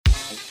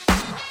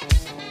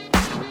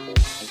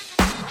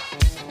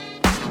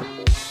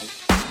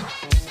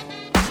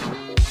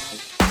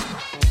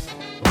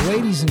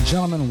Ladies and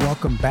gentlemen,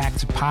 welcome back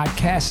to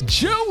Podcast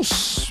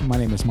Juice. My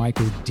name is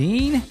Michael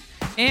Dean,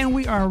 and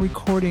we are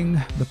recording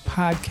the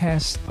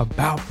podcast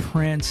about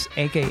Prince,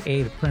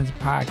 aka the Prince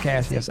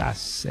Podcast. Yes, I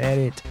said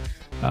it,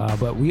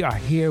 but we are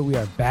here, we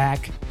are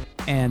back,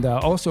 and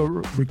also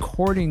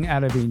recording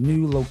out of a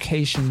new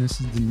location. This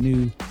is the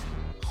new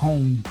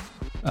home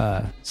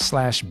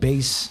slash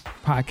base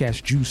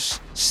Podcast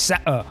Juice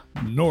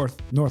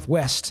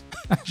Northwest,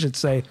 I should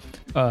say.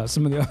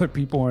 Some of the other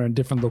people are in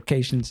different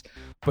locations,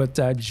 but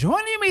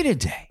joining me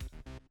today,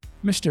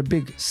 Mr.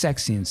 Big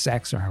Sexy and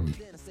Saxer. How are you?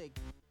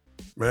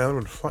 Man, I've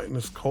been fighting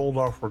this cold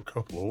off for a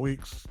couple of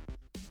weeks,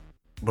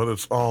 but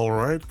it's all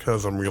right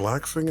because I'm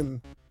relaxing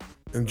and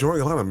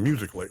enjoying a lot of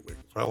music lately.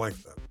 So I like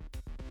that.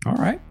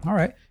 All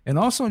right. And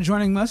also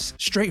joining us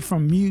straight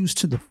from Muse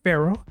to the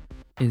Pharaoh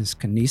is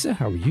Kanisa.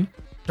 How are you?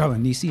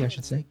 Darling Nisi, I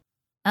should say.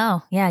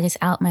 Oh, yeah, just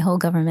out my whole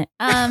government.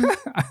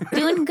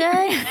 Doing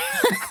good.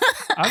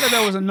 I thought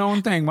that was a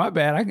known thing. My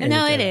bad.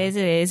 No, it is.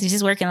 It's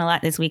just working a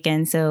lot this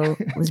weekend, so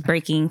I was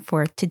breaking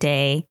for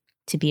today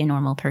to be a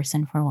normal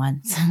person for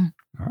once.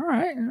 All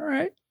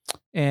right.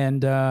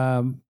 And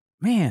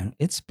man,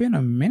 it's been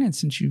a minute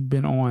since you've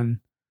been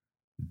on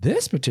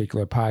this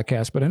particular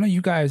podcast, but I know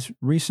you guys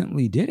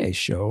recently did a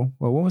show.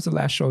 Well, what was the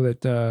last show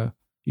that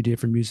you did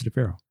for Muse to the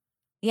Pharaoh?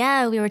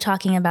 Yeah, we were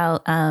talking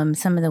about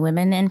some of the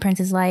women in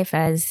Prince's life,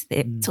 as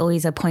it's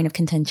always a point of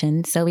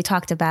contention. So we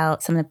talked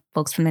about some of the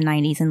folks from the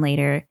 90s and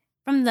later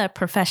from the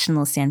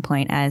professional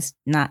standpoint, as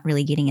not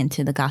really getting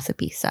into the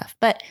gossipy stuff,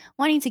 but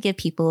wanting to give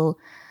people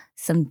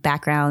some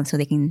background so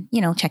they can,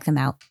 check them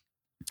out.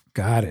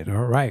 Got it.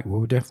 All right.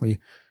 We'll definitely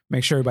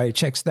make sure everybody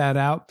checks that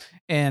out.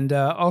 And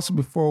also,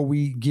 before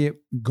we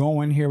get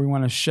going here, we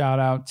want to shout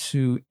out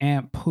to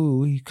Aunt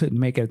Pooh. He couldn't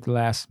make it at the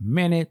last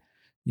minute.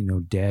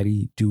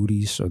 Daddy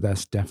duties. So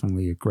that's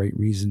definitely a great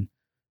reason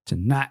to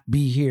not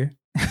be here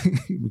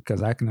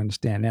because I can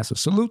understand that. So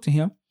salute to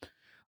him.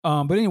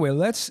 But anyway,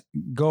 let's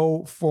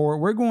go forward.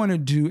 We're going to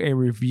do a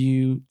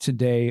review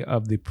today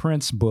of the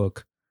Prince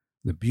book,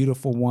 The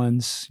Beautiful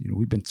Ones.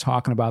 We've been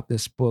talking about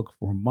this book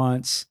for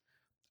months.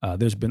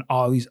 There's been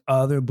all these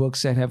other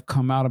books that have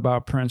come out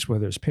about Prince,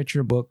 whether it's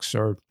picture books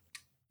or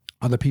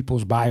other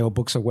people's bio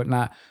books or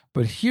whatnot.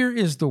 But here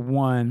is the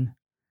one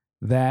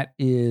that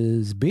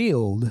is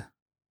billed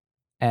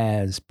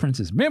as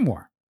Prince's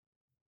memoir.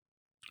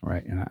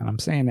 Right. And I'm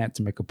saying that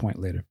to make a point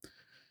later.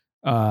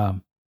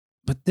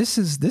 But this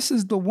is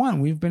the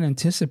one. We've been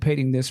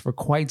anticipating this for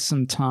quite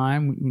some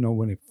time.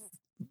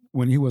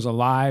 When he was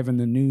alive and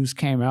the news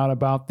came out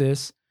about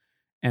this,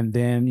 and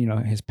then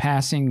his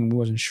passing, and we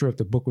wasn't sure if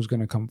the book was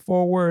going to come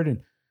forward.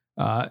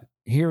 And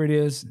here it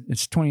is.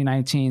 It's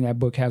 2019. That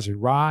book has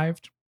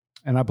arrived,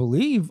 and I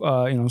believe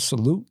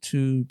salute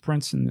to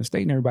Prince and the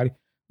State and everybody.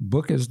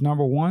 Book is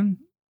 #1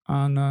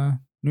 on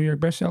New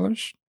York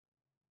bestsellers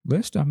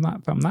list. If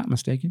I'm not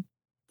mistaken.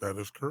 That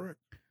is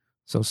correct.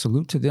 So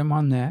salute to them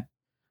on that.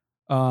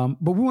 But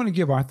we want to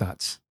give our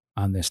thoughts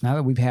on this now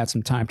that we've had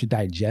some time to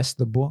digest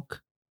the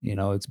book.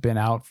 It's been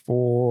out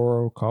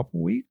for a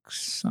couple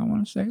weeks, I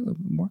want to say, a little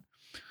bit more.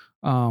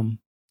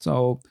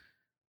 So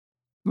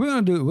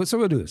we'll do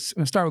this.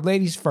 We'll start with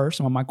ladies first.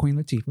 I'm on my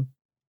Queen Latifah.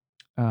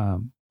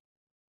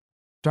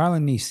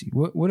 Darling Nisi,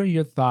 what are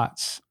your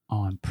thoughts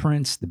on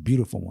Prince, The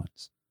Beautiful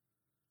Ones?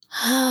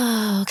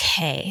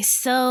 Okay,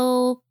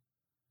 so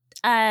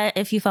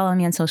if you follow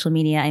me on social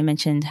media, I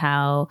mentioned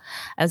how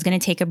I was going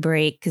to take a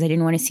break because I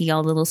didn't want to see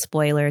all the little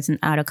spoilers and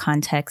out of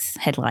context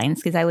headlines,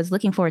 because I was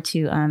looking forward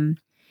to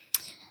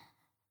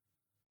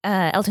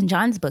Elton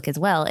John's book as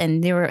well.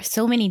 And there were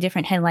so many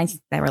different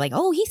headlines that were like,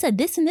 oh, he said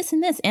this and this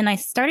and this. And I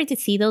started to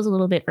see those a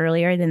little bit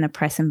earlier than the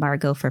press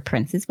embargo for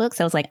Prince's book.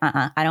 So I was like,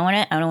 I don't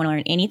want to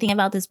learn anything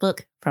about this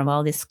book from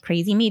all this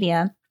crazy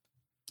media.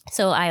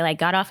 So I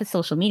got off of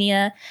social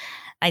media.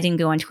 I didn't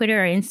go on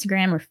Twitter or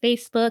Instagram or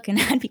Facebook, and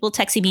I had people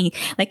texting me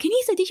like,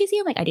 Kanisa, did you see?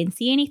 I'm like, I didn't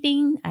see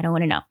anything. I don't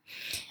want to know.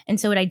 And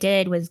so what I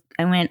did was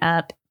I went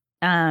up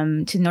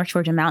to North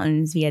Georgia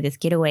mountains via this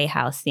getaway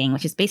house thing,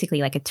 which is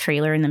basically like a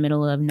trailer in the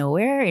middle of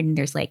nowhere. And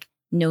there's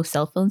no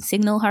cell phone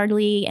signal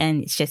hardly.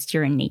 And it's just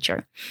you're in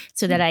nature,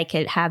 so that I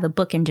could have a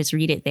book and just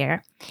read it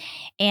there.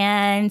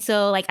 And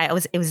so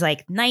it was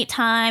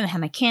nighttime. I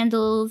had my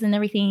candles and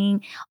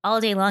everything all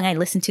day long. I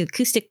listened to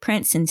acoustic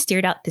Prince and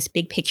stared out this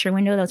big picture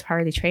window that was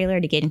part of the trailer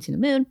to get into the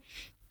mood.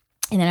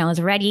 And then I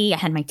was ready. I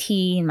had my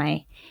tea and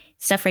my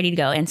stuff ready to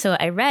go. And so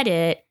I read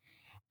it.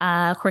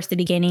 Of course, the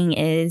beginning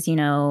is,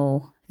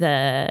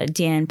 the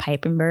Dan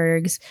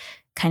Piepenburg's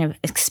kind of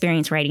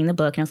experience writing the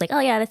book. And I was like, oh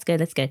yeah, that's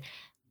good.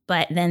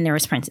 But then there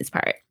was Prince's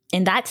part.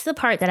 And that's the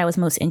part that I was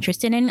most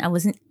interested in. I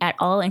wasn't at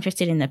all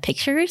interested in the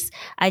pictures.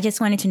 I just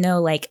wanted to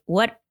know,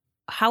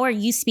 how are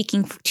you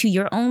speaking to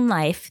your own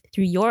life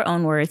through your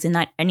own words and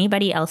not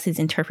anybody else's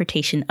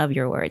interpretation of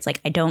your words?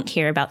 I don't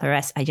care about the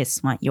rest. I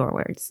just want your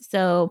words.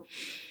 So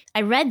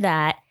I read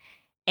that,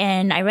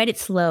 and I read it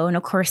slow. And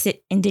of course,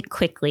 it ended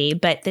quickly.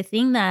 But the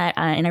thing that,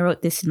 and I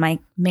wrote this in my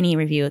mini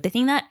review, the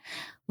thing that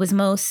was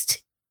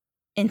most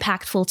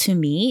impactful to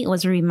me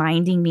was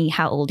reminding me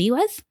how old he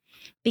was.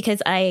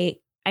 Because I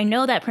I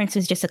know that Prince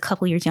was just a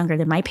couple years younger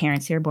than my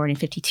parents. They were born in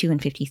 52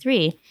 and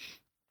 53.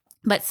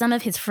 But some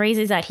of his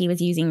phrases that he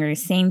was using are the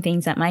same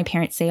things that my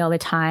parents say all the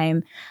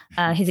time.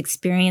 His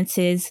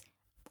experiences,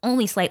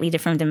 only slightly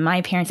different than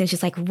my parents. It's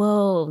just like,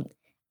 whoa.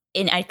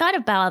 And I thought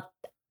about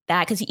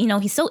that because, you know,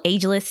 he's so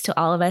ageless to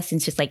all of us. And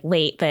it's just like,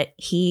 wait, but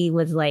he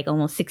was like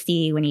almost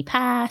 60 when he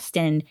passed,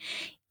 and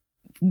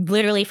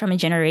literally from a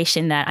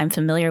generation that I'm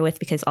familiar with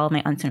because all of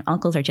my aunts and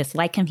uncles are just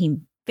like him. He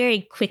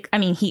very quick. I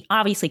mean, he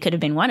obviously could have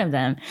been one of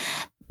them.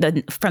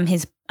 But from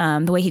his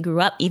the way he grew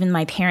up, even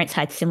my parents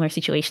had similar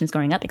situations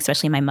growing up,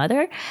 especially my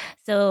mother.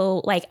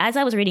 So like as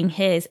I was reading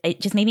his,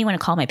 it just made me want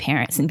to call my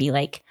parents and be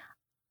like,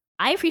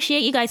 I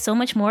appreciate you guys so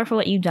much more for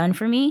what you've done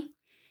for me,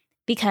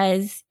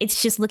 because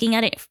it's just looking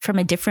at it from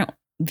a different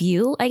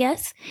view, I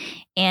guess.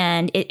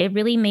 And it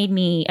really made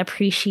me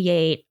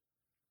appreciate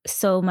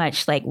so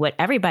much like what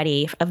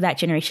everybody of that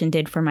generation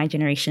did for my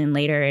generation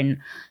later, and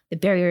the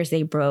barriers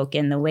they broke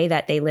and the way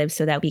that they lived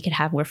so that we could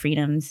have more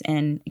freedoms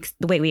and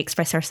the way we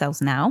express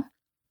ourselves now.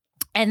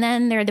 And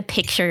then there are the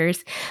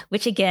pictures,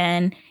 which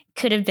again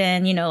could have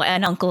been, you know,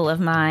 an uncle of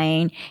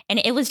mine. And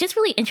it was just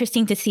really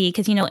interesting to see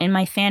because, you know, in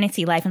my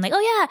fantasy life, I'm like, oh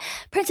yeah,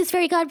 Prince is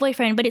fairy god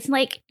boyfriend, but it's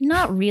like,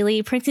 not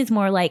really. Prince is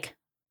more like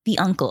the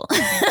uncle.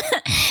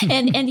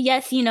 and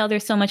yes, you know,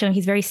 there's so much of him.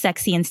 He's very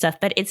sexy and stuff,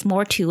 but it's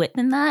more to it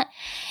than that.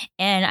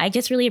 And I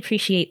just really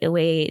appreciate the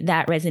way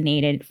that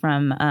resonated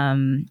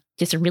from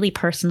just a really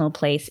personal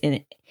place.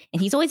 And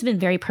he's always been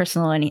very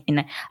personal.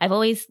 And I've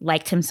always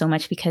liked him so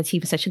much because he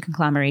was such a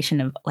conglomeration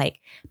of like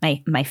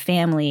my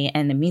family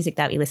and the music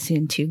that we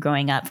listened to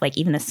growing up, like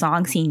even the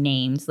songs he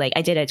names. Like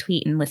I did a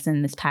tweet and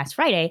listen this past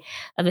Friday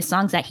of the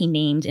songs that he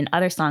named and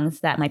other songs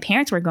that my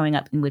parents were growing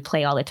up and would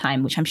play all the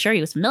time, which I'm sure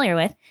he was familiar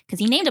with because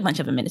he named a bunch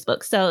of them in his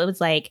book. So it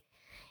was like,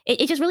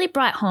 it just really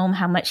brought home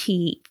how much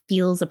he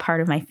feels a part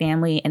of my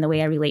family, and the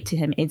way I relate to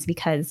him is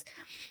because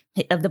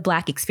of the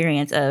Black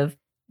experience of,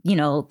 you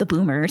know, the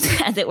boomers,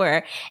 as it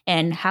were,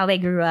 and how they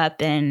grew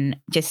up and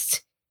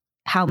just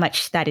how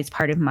much that is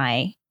part of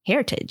my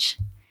heritage.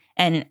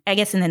 And I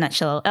guess in a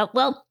nutshell,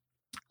 well,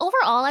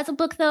 overall as a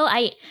book, though,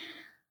 I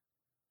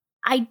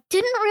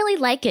didn't really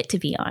like it, to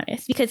be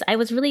honest, because I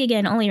was really,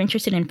 again, only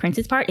interested in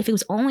Prince's part. If it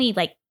was only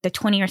like the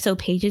 20 or so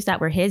pages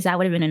that were his, that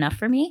would have been enough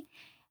for me.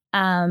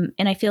 And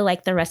I feel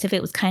like the rest of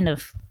it was kind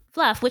of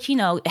fluff, which, you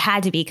know, it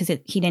had to be because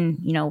he didn't,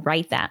 you know,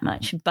 write that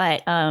much.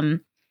 But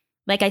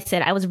like I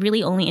said, I was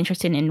really only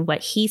interested in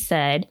what he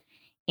said,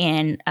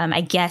 and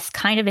I guess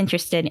kind of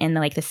interested in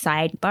the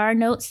sidebar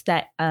notes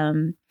that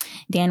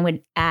Dan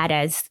would add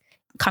as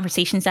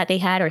conversations that they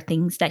had or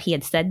things that he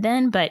had said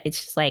then. But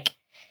it's just like,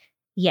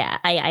 yeah,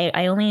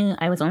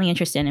 I was only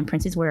interested in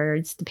Prince's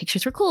words. The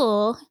pictures were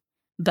cool,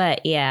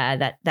 but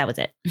yeah, that was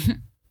it.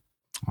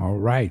 All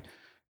right.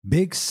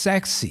 Big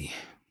Sexy.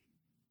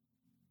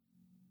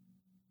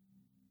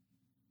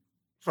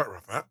 Sorry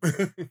about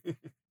that.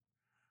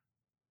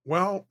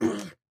 Well,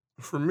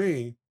 for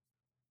me,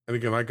 and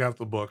again, I got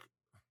the book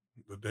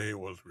the day it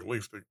was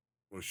released. It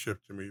was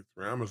shipped to me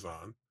through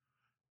Amazon,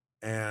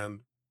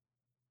 and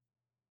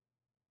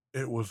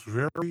it was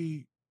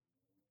very,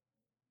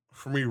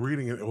 for me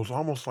reading it, it was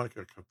almost like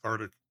a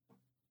cathartic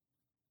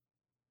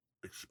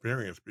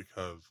experience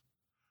because,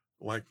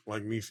 like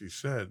Nisi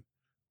said,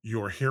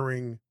 you're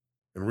hearing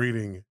and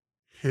reading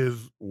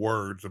his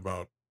words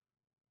about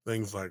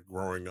things like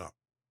growing up,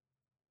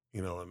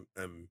 you know,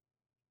 and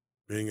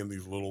being in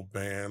these little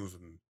bands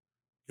and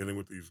getting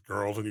with these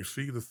girls, and you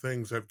see the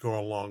things that go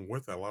along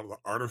with that. A lot of the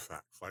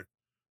artifacts, like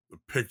the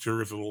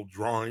pictures, the little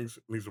drawings.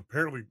 And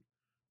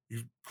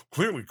he's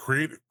clearly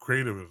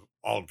creative as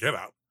all get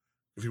out,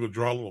 because he would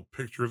draw little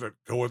pictures that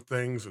go with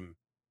things, and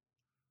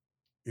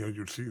you know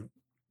you'd see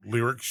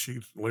lyric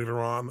sheets later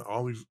on,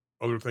 all these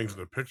other things in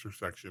the picture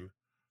section.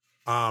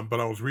 But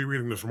I was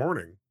rereading this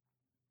morning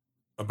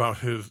about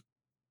his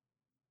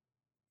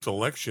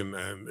selection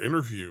and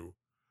interview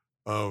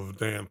of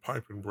Dan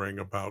Piepenbring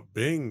about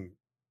being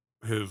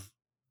his,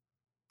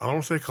 I don't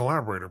want to say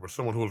collaborator, but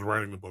someone who was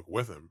writing the book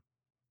with him,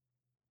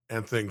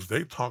 and things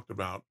they talked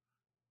about.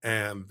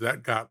 And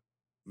that got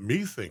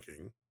me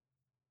thinking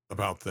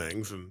about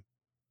things. And,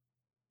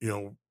 you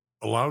know,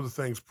 a lot of the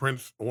things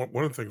one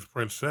of the things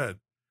Prince said,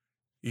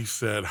 he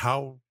said,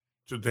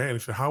 he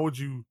said, how would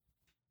you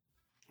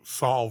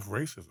solve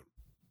racism?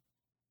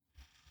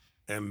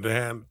 And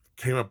Dan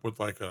came up with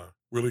like a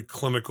really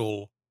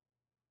clinical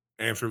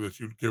answer that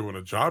you'd give in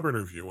a job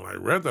interview. When I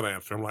read that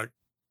answer, I'm like,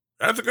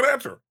 that's a good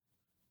answer.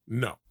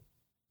 No.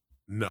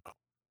 You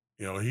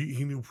know,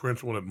 he knew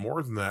Prince wanted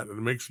more than that, and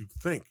it makes you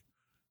think.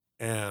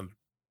 And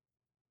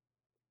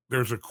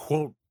there's a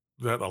quote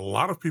that a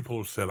lot of people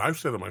have said, I've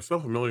said it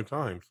myself a million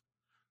times,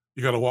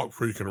 you got to walk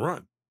before you can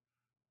run.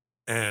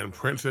 And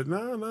Prince said,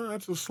 no,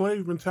 that's a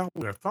slave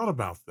mentality. I thought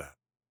about that.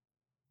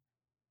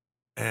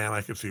 And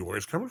I could see where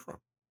he's coming from.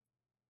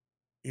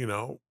 You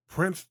know,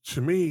 Prince,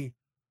 to me,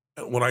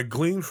 what I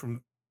gleaned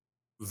from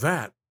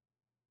that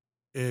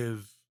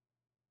is,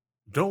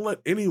 don't let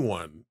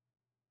anyone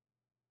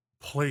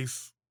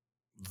place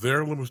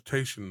their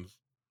limitations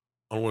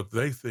on what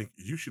they think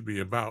you should be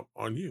about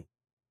on you.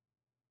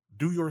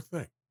 do your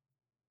thing.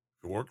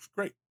 If it works,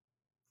 great.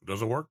 If it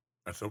doesn't work,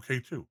 that's okay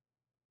too.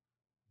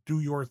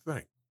 Do your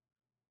thing.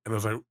 And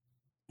as I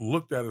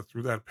looked at it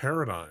through that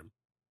paradigm,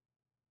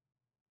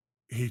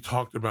 he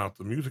talked about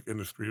the music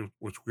industry,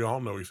 which we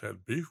all know he's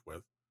had beef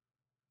with.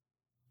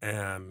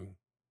 And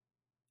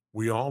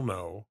we all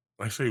know,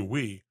 I say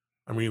we,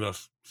 I mean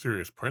us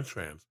serious Prince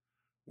fans,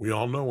 we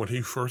all know when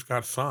he first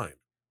got signed,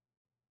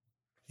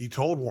 he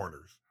told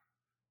Warner's,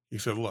 he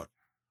said, look,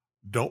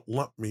 don't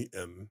lump me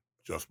in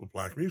just with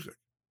black music.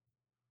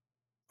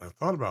 I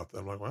thought about that.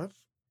 I'm like, well, that's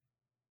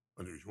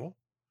unusual.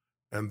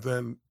 And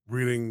then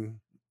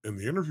reading in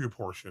the interview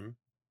portion,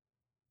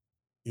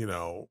 you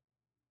know,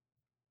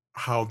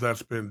 how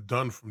that's been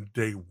done from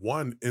day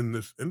one in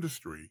this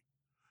industry.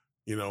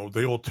 You know,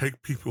 they will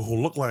take people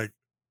who look like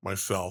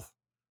myself,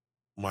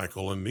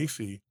 Michael and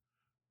Nisi,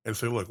 and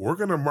say, look, we're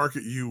going to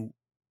market you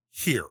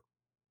here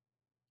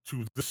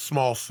to this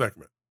small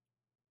segment.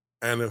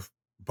 And if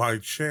by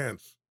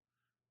chance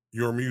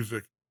your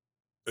music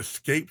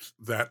escapes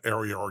that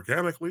area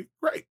organically,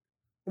 great.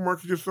 We'll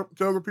market you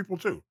to other people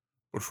too.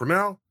 But for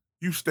now,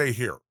 you stay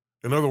here.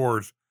 In other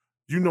words,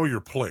 you know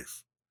your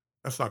place.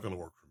 That's not going to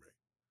work for me.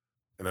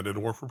 And that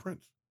didn't work for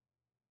Prince.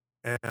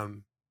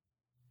 And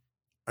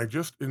I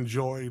just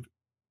enjoyed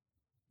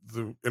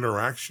the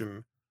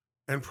interaction.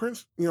 And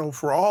Prince, you know,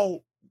 for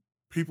all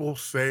people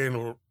saying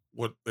or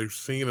what they've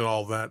seen and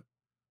all that,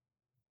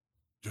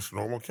 just a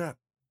normal cat.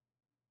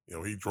 You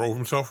know, he drove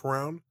himself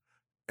around.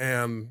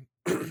 And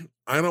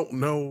I don't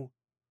know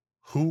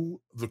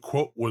who the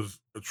quote was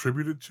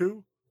attributed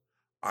to.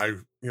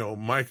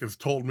 Mike has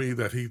told me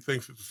that he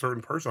thinks it's a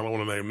certain person. I don't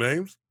want to name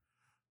names,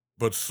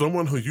 but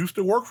someone who used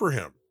to work for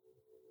him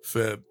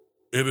said,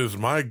 it is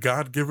my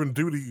God-given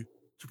duty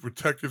to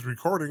protect his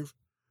recordings.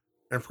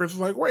 And Prince is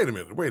like, wait a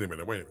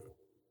minute.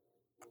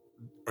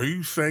 Are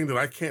you saying that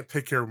I can't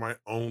take care of my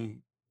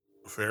own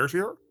affairs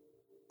here?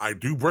 I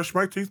do brush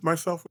my teeth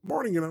myself in the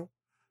morning, you know?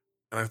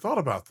 And I thought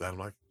about that. I'm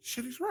like,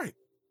 shit, he's right.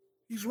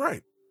 He's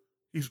right.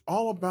 He was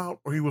all about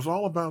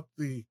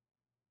the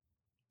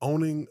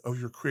owning of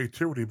your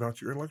creativity,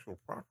 about your intellectual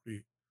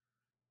property.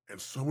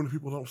 And so many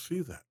people don't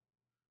see that.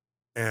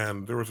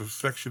 And there was a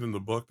section in the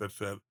book that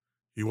said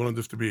he wanted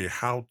this to be a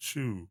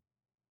how-to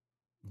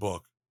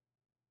book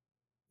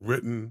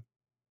written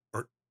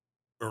or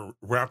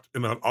wrapped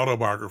in an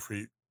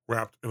autobiography,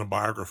 wrapped in a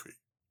biography,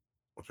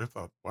 which I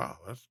thought, wow,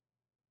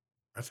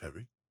 that's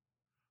heavy.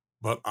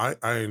 But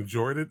I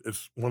enjoyed it.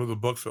 It's one of the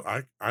books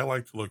that I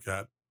like to look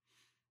at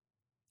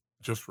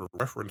just for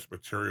reference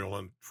material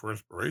and for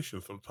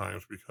inspiration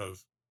sometimes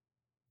because,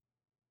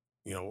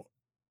 you know,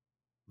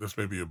 this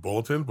may be a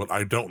bulletin, but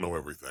I don't know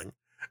everything.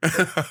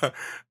 And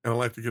I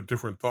like to get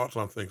different thoughts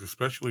on things,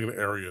 especially in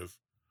areas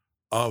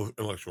of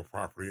intellectual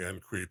property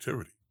and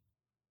creativity.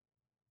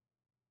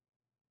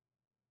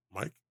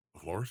 Mike, the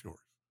floor is yours.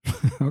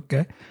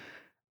 Okay.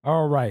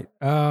 All right.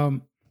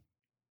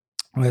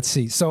 Let's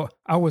see. So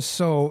I was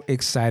so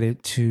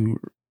excited to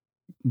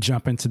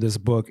jump into this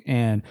book.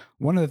 And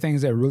one of the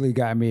things that really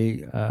got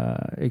me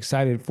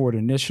excited for it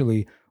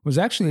initially was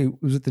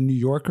it the New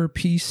Yorker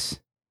piece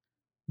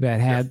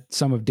that had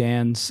some of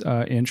Dan's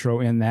intro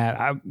in that.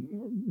 I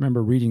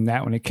remember reading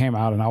that when it came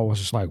out and I was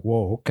just like,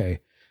 whoa, okay.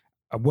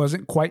 I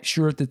wasn't quite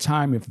sure at the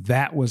time if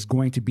that was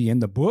going to be in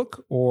the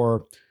book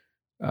or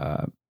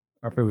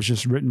if it was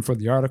just written for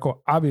the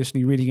article.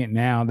 Obviously, reading it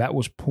now, that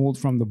was pulled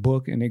from the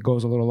book and it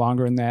goes a little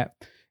longer in that.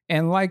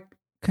 And like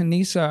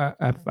Kanisa,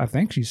 I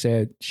think she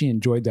said she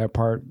enjoyed that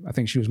part. I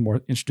think she was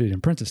more interested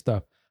in Prince's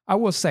stuff. I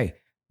will say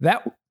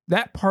that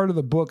part of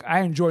the book,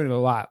 I enjoyed it a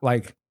lot.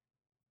 Like,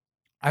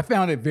 I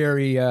found it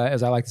very,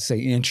 as I like to say,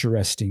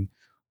 interesting.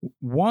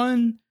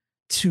 One,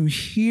 to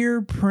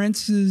hear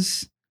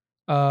Prince's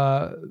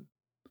thoughts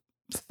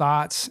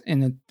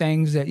and the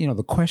things that,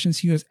 the questions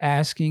he was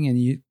asking, and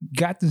you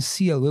got to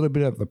see a little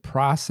bit of the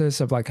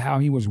process of like how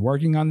he was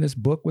working on this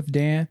book with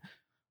Dan.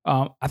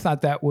 I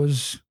thought that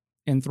was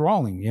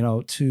enthralling,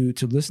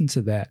 to listen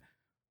to that.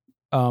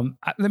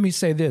 Let me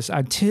say this.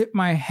 I tip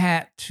my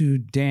hat to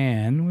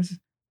Dan. Was it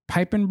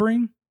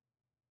Piepenbring?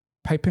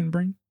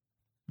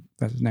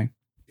 That's his name.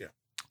 Yeah.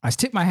 I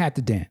tip my hat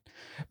to Dan.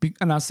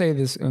 And I'll say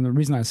this, and the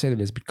reason I say that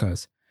is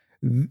because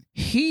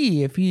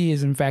if he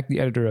is in fact the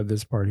editor of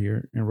this part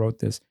here and wrote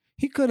this,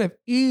 he could have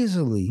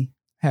easily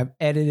have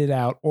edited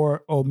out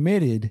or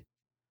omitted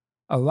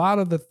a lot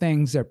of the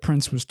things that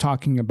Prince was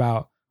talking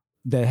about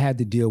that had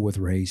to deal with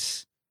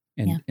race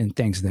and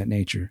things of that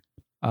nature.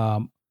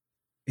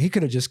 He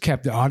could have just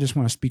kept it. I just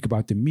want to speak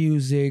about the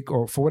music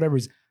or for whatever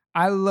reason.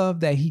 I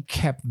love that he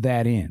kept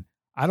that in.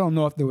 I don't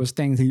know if there was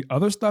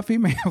other stuff he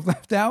may have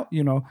left out,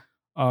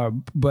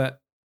 but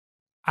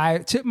I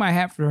tip my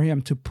hat for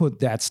him to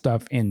put that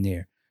stuff in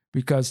there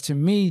because to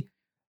me,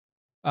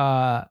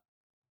 that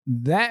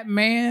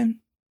man,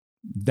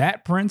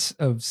 that Prince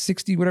of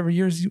 60, whatever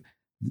years,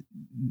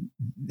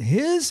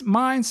 his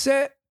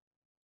mindset,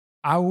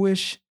 I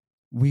wish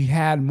we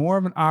had more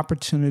of an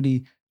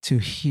opportunity to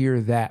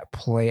hear that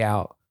play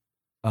out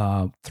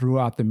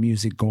throughout the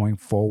music going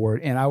forward.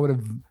 And I would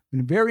have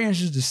been very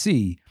interested to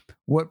see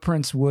what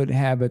Prince would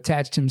have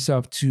attached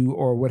himself to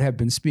or would have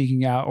been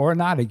speaking out or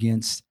not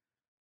against,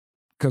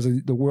 because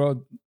the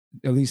world,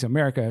 at least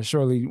America,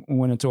 surely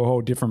went into a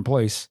whole different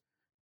place.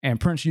 And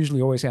Prince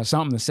usually always has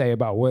something to say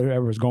about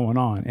whatever is going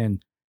on.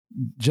 And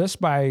just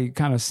by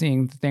kind of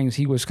seeing the things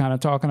he was kind of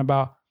talking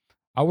about,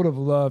 I would have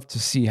loved to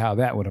see how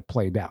that would have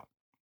played out.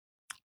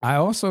 I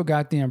also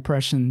got the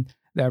impression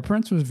that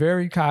Prince was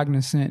very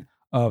cognizant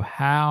of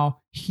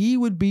how he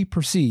would be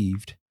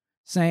perceived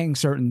saying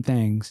certain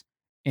things,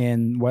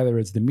 in whether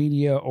it's the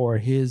media or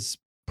his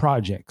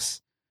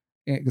projects.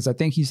 Because I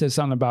think he said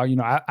something about,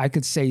 I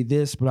could say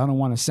this, but I don't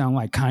want to sound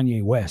like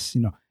Kanye West,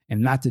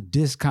 and not to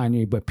diss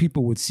Kanye, but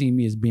people would see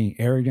me as being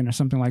arrogant or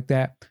something like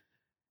that.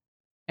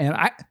 And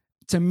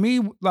to me,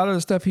 a lot of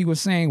the stuff he was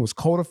saying was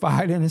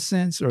codified in a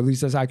sense, or at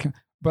least as I can,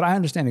 but I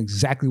understand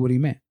exactly what he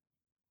meant.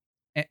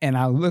 And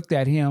I looked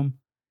at him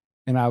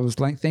and I was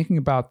like thinking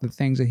about the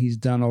things that he's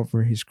done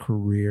over his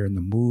career and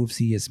the moves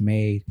he has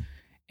made,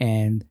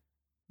 and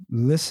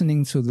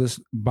listening to this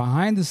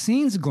behind the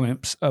scenes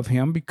glimpse of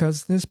him,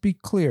 because let's be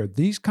clear,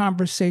 these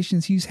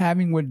conversations he's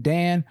having with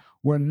Dan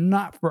were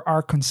not for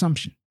our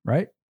consumption,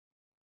 right?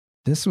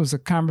 This was a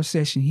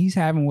conversation he's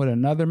having with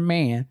another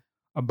man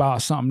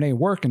about something they're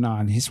working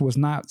on. This was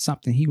not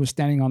something he was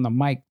standing on the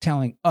mic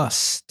telling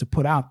us to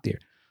put out there.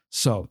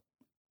 So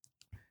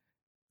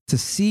to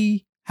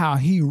see how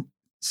he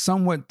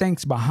somewhat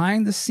thinks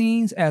behind the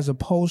scenes as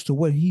opposed to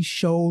what he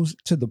shows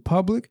to the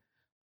public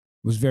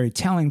was very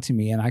telling to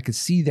me. And I could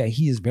see that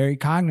he is very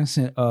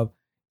cognizant of,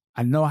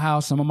 I know how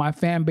some of my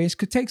fan base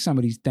could take some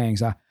of these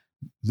things. I'm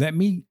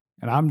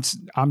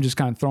just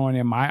kind of throwing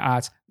in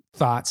my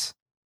thoughts.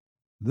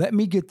 Let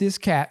me get this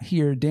cat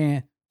here,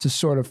 Dan, to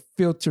sort of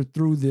filter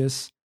through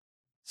this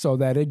so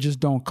that it just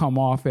don't come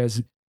off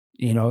as,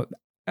 how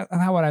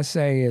would I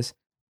say is,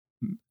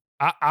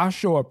 I'll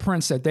show a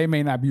Prince that they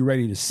may not be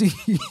ready to see.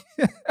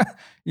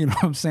 You know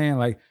what I'm saying?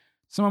 Like,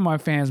 some of my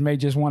fans may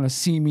just want to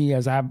see me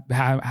as how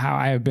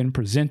I have been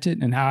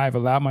presented and how I've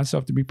allowed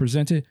myself to be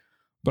presented.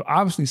 But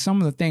obviously some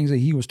of the things that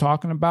he was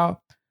talking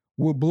about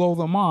will blow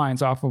the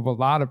minds off of a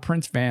lot of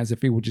Prince fans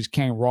if it would just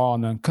came raw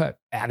and uncut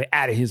out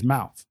of his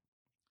mouth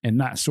and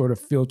not sort of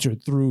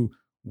filtered through.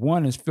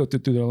 One is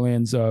filtered through the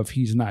lens of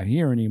he's not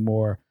here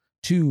anymore.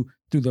 Two,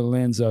 through the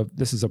lens of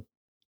this is a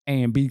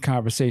A and B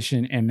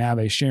conversation and now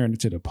they're sharing it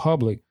to the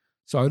public.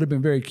 So I would have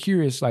been very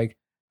curious, like,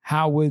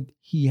 how would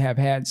he have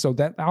had, so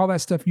that all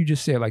that stuff you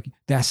just said, like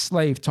that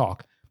slave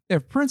talk.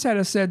 If Prince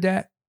had said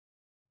that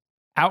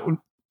out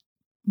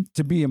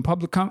to be in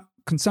public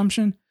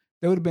consumption,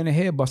 there would have been a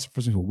head buster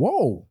for some.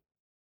 Whoa,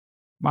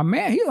 my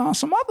man, he's on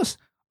some others.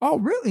 Oh,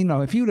 really?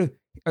 No, if he would have,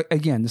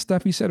 again, the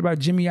stuff he said about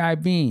Jimmy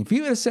Iovine, if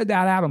he would have said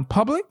that out in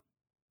public,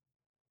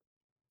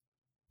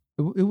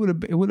 it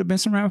would have been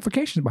some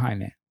ramifications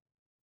behind that,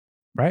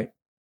 right?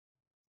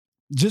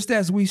 Just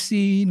as we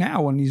see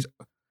now when these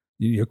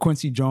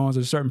Quincy Jones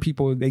or certain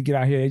people, they get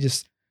out here,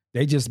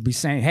 they just be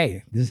saying,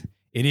 hey,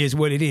 it is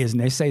what it is.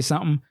 And they say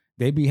something,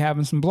 they be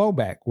having some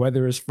blowback,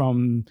 whether it's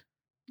from,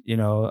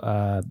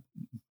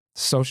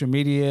 social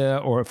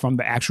media or from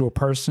the actual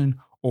person,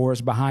 or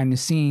it's behind the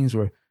scenes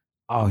where,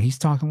 oh, he's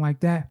talking like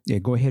that. Yeah,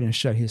 go ahead and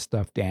shut his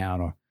stuff down,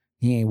 or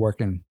he ain't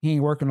working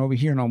over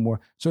here no more.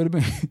 So it'd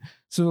been,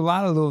 so a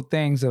lot of little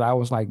things that I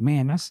was like,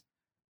 man, that's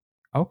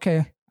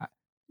okay.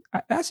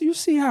 That's, you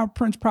see how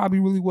Prince probably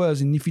really was.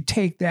 And if you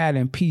take that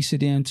and piece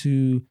it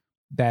into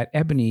that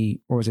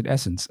Ebony, or was it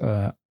Essence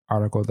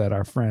article that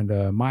our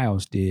friend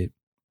Miles did,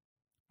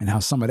 and how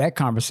some of that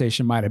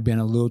conversation might have been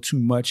a little too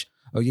much.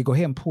 Oh, you go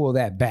ahead and pull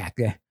that back.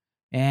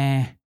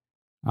 I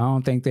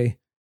don't think they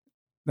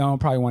don't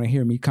probably want to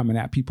hear me coming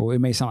at people. It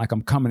may sound like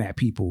I'm coming at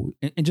people.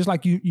 And just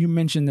like you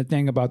mentioned the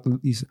thing about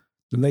the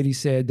lady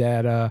said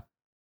that, and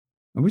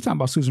we're talking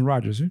about Susan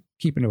Rogers. We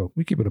keep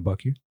it a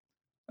buck here.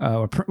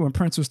 When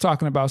Prince was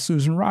talking about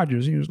Susan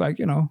Rogers, he was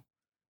like, I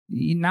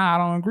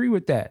don't agree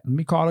with that. Let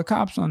me call the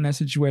cops on that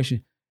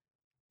situation.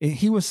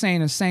 He was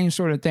saying the same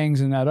sort of things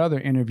in that other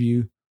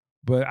interview,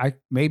 but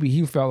maybe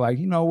he felt like,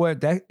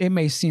 that it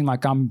may seem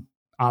like I'm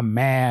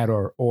mad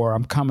or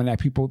I'm coming at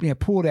people. Yeah,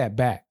 pull that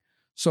back.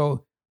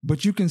 So,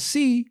 but you can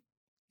see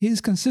he's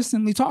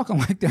consistently talking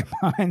like that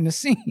behind the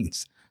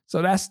scenes.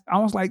 So that's, I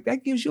was like,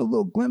 that gives you a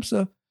little glimpse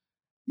of,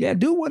 yeah,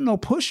 dude wasn't no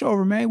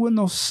pushover, man. He wasn't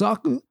no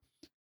sucker.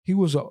 He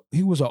was an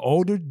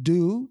older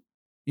dude.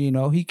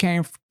 He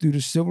came through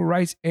the civil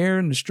rights era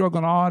and the struggle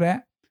and all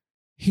that.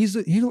 He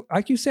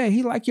like you said,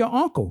 he like your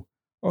uncle,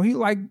 or he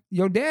like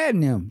your dad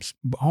and them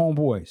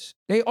homeboys.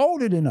 They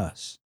older than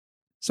us.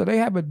 So they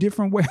have a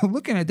different way of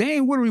looking at it. They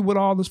ain't worried with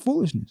all this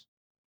foolishness.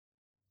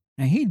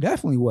 And he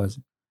definitely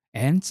wasn't.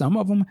 And some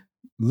of them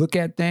look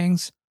at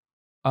things,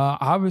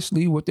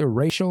 obviously, with their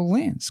racial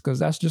lens, because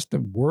that's just the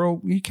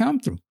world we come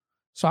through.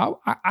 So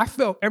I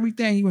felt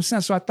everything he was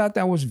saying. So I thought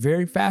that was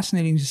very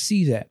fascinating to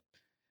see that.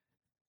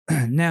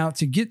 Now,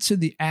 to get to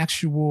the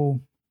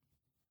actual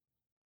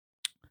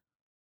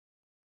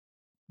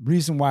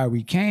reason why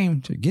we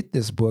came to get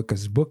this book,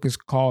 because this book is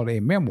called a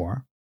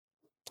memoir.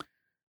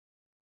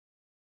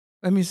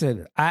 Let me say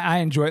that. I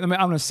enjoy it. I'm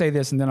going to say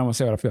this and then I'm going to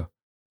say what I feel.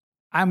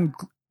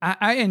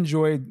 I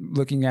enjoyed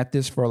looking at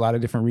this for a lot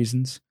of different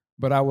reasons,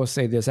 but I will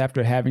say this: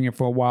 after having it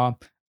for a while,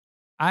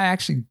 I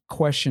actually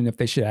question if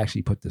they should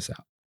actually put this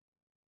out.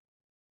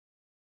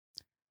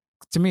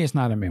 To me, it's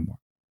not a memoir.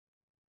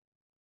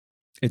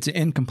 It's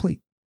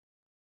incomplete.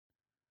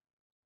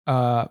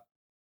 The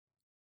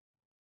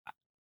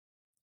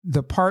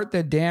part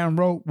that Dan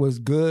wrote was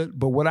good,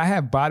 but would I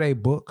have bought a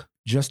book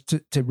just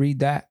to read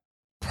that?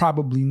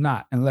 Probably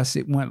not, unless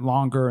it went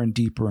longer and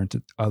deeper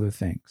into other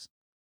things.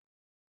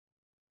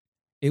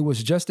 It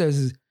was just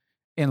as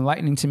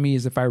enlightening to me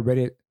as if I read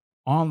it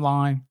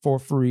online for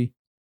free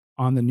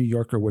on the New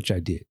Yorker, which I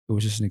did. It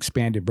was just an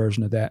expanded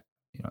version of that,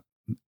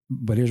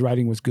 but his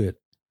writing was good.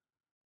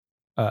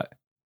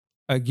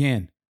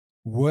 Again,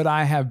 would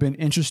I have been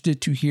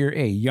interested to hear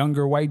a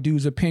younger white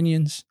dude's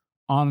opinions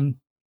on?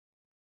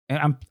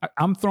 And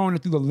I'm throwing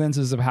it through the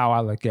lenses of how I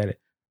look at it.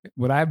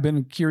 Would I have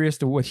been curious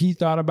to what he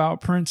thought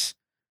about Prince?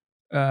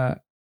 No,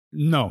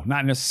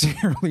 not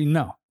necessarily.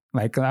 No.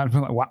 Like,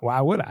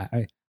 why would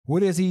I?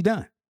 What has he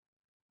done?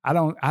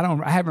 I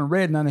haven't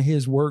read none of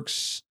his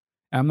works.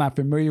 I'm not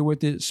familiar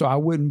with it, so I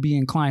wouldn't be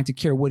inclined to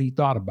care what he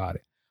thought about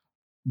it.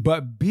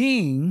 But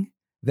being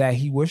that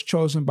he was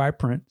chosen by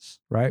Prince,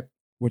 right?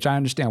 Which I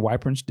understand why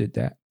Prince did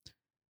that.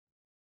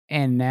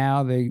 And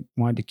now they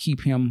wanted to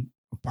keep him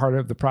a part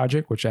of the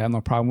project, which I have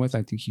no problem with.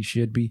 I think he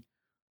should be.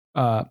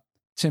 To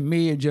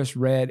me, it just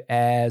read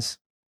as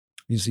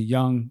he's a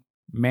young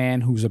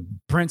man who's a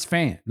Prince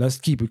fan. Let's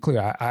keep it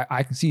clear.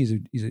 I can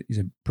see he's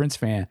a Prince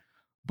fan,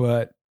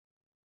 but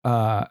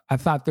I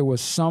thought there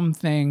was some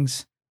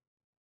things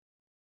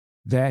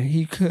that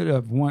he could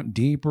have went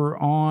deeper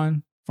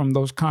on from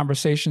those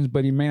conversations,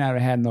 but he may not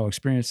have had no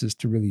experiences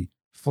to really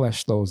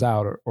flesh those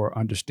out or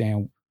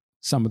understand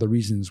some of the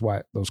reasons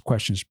why those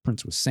questions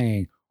Prince was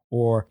saying.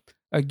 Or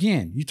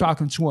again, you're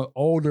talking to an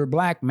older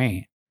black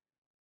man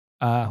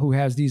who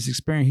has these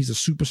experiences. He's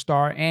a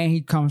superstar and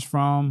he comes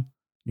from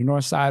the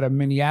north side of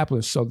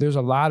Minneapolis. So there's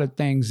a lot of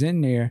things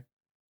in there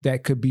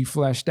that could be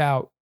fleshed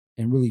out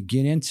and really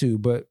get into.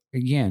 But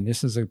again,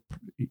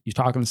 you're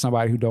talking to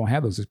somebody who don't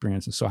have those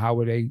experiences. So how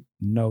would they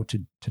know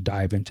to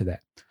dive into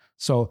that?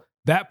 So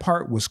that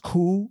part was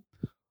cool,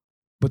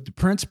 but the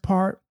Prince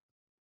part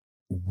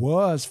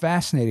was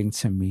fascinating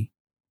to me,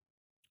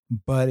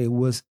 but it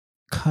was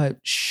cut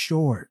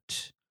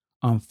short,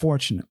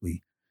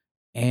 unfortunately.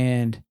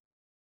 And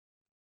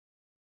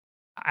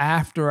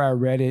after I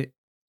read it,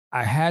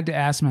 I had to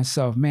ask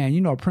myself,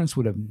 man, Prince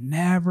would have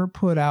never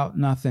put out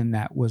nothing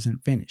that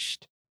wasn't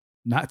finished.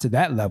 Not to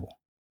that level.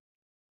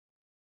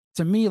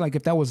 To me, like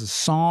if that was a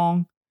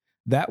song,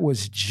 that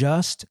was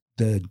just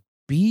the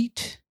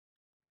beat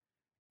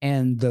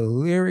and the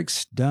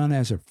lyrics done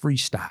as a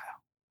freestyle.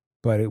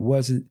 But it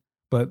wasn't,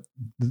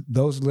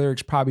 those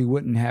lyrics probably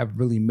wouldn't have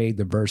really made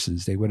the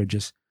verses. He would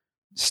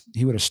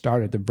have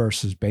started the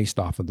verses based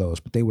off of those,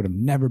 but they would have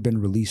never been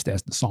released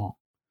as the song.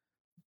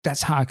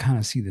 That's how I kind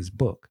of see this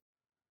book.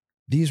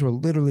 These were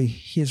literally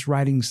his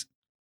writings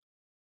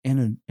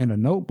in a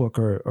notebook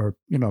or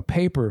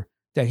paper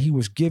that he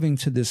was giving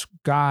to this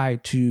guy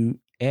to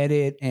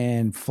edit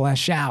and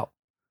flesh out,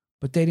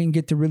 but they didn't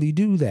get to really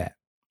do that.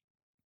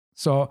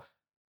 So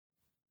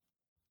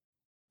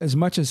as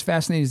much as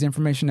fascinating as the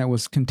information that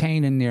was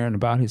contained in there and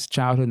about his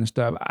childhood and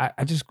stuff,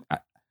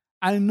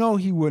 I know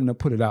he wouldn't have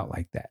put it out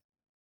like that.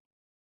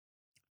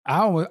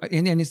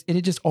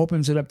 It just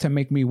opens it up to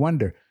make me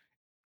wonder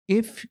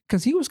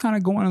because he was kind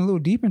of going a little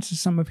deep into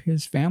some of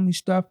his family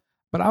stuff,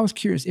 but I was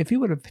curious if he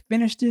would have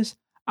finished this.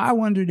 I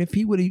wondered if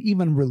he would have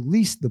even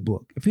released the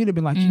book. If he'd have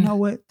been like, you know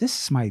what,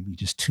 this might be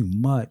just too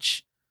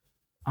much.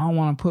 I don't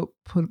want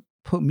to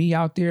put me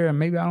out there, and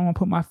maybe I don't want to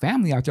put my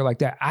family out there like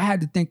that. I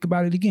had to think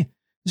about it again.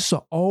 This is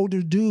an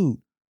older dude.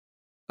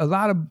 A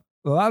lot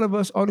of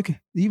us older,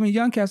 even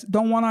young cats,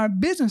 don't want our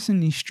business in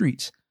these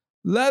streets.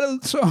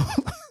 So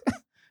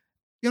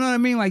you know what I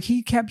mean? Like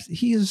he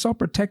is so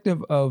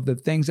protective of the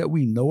things that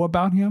we know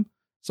about him.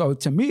 So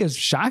to me, it's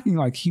shocking.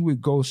 Like he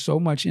would go so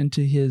much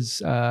into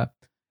his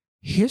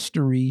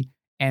history,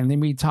 and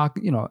then we talk.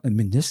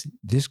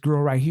 This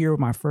girl right here,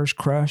 my first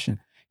crush, and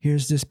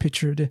here's this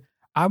picture.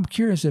 I'm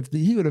curious if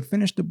he would have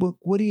finished the book,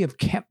 would he have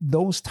kept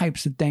those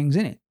types of things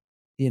in it?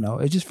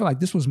 It just felt like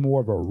this was more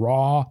of a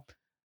raw.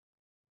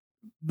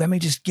 Let me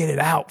just get it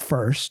out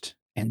first,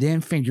 and then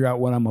figure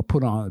out what I'm gonna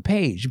put on the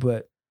page.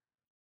 But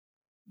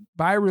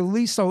by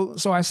release, so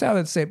I said,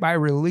 let's say by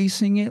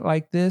releasing it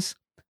like this,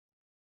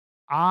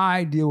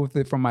 I deal with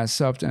it for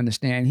myself to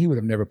understand he would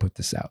have never put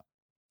this out.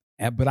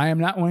 But I am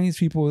not one of these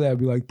people that would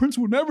be like, Prince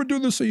would never do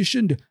this, so you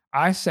shouldn't do.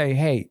 I say,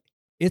 hey,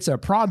 it's a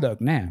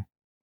product now.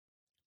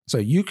 So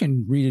you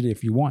can read it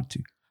if you want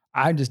to.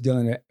 I'm just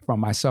dealing it from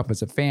myself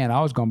as a fan.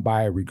 I was going to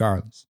buy it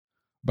regardless.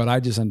 But I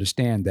just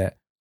understand that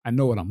I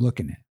know what I'm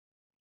looking at.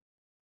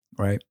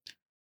 Right?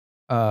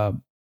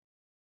 But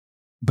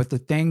the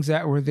things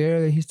that were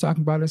there that he's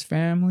talking about his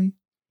family,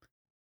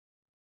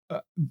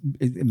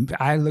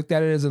 I looked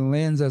at it as a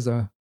lens,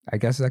 I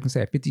guess I can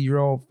say a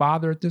 50-year-old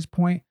father at this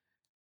point.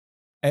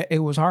 It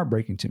was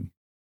heartbreaking to me.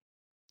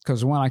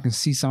 Because one, I can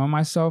see some of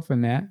myself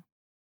in that.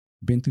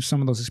 been through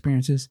some of those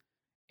experiences.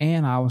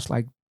 And I was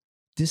like,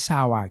 this is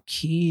how our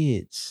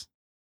kids,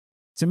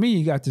 to me,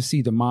 you got to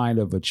see the mind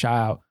of a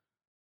child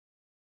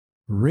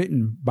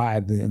written by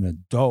an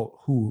adult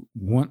who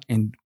went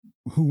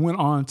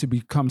on to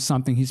become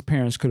something his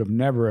parents could have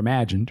never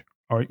imagined,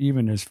 or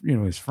even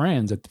his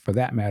friends, for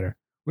that matter,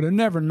 would have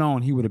never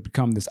known he would have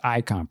become this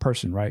icon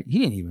person, right? He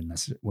didn't even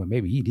necessarily, well,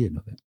 maybe he did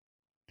know that.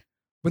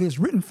 But it's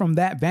written from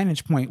that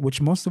vantage point, which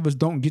most of us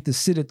don't get to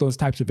sit at those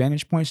types of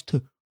vantage points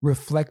to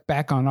reflect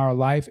back on our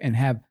life and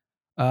have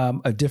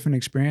a different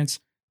experience,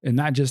 and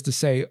not just to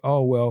say,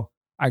 oh, well,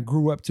 I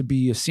grew up to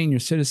be a senior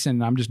citizen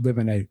and I'm just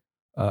living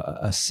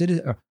a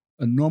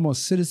normal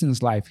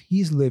citizen's life.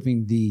 He's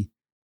living the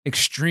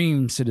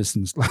extreme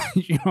citizen's life.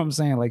 You know what I'm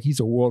saying? Like, he's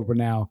a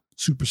world-renowned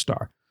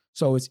superstar.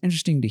 So it's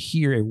interesting to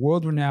hear a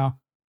world-renowned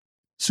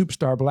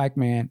superstar black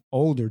man,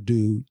 older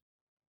dude,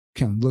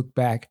 can look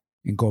back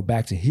and go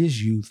back to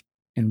his youth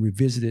and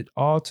revisit it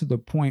all to the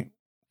point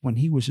when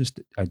he was just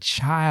a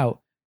child,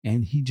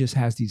 and he just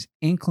has these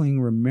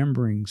inkling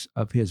rememberings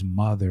of his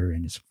mother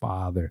and his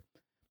father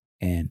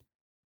and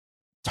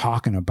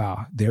talking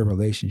about their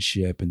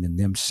relationship and then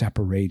them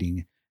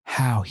separating,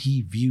 how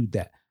he viewed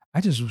that. I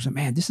just was like,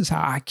 man, this is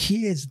how our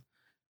kids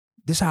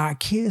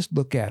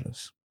look at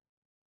us.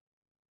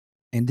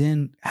 And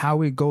then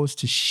how it goes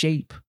to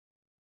shape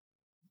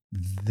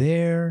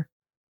their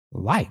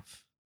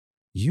life.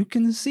 You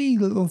can see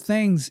little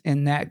things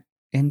in that,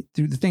 and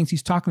through the things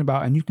he's talking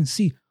about, and you can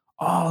see,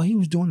 oh, he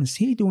was doing this.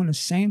 He doing the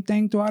same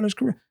thing throughout his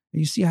career. And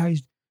you see how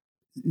he's,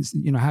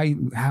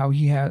 how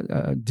he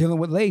had dealing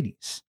with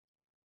ladies.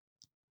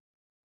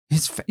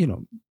 His,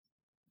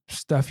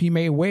 stuff he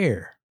may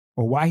wear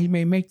or why he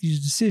may make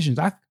these decisions.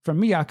 For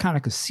me, I kind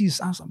of could see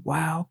this. I was like,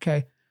 wow,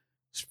 okay.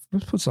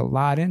 This puts a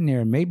lot in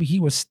there. Maybe he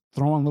was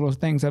throwing little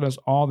things at us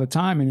all the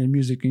time in his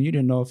music, and you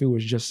didn't know if it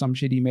was just some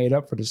shit he made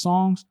up for the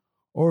songs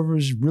or if it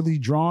was really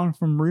drawn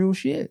from real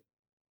shit.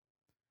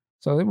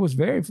 So it was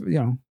very,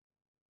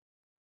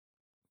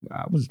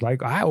 I was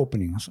like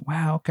eye-opening. I was like,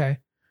 wow, okay.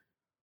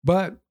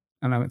 But,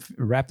 and I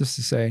wrap this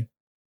to say,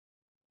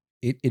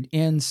 it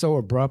ends so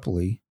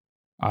abruptly,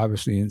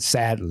 obviously, and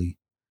sadly.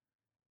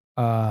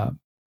 The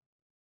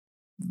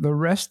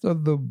rest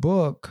of the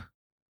book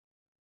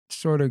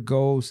sort of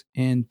goes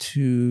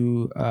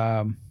into,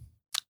 I'll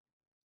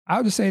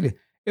just say that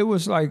it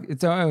was like,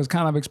 it was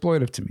kind of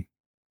exploitive to me.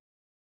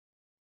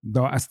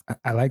 Though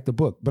I like the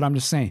book, but I'm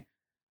just saying,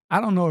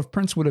 I don't know if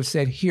Prince would have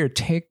said, here,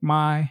 take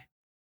my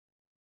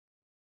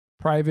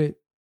private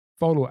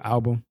photo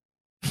album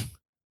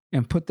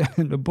and put that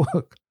in the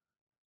book.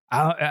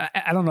 I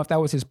don't know if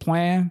that was his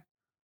plan.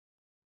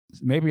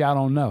 Maybe, I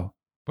don't know.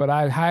 But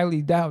I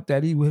highly doubt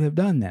that he would have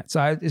done that.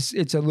 So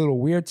it's a little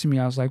weird to me.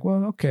 I was like,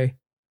 well, okay.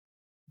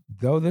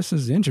 Though this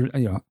is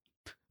interesting,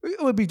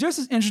 it would be just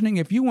as interesting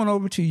if you went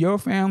over to your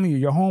family or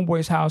your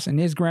homeboy's house and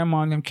his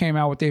grandma and them came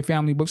out with their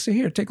family books. Say,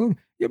 here, take a look.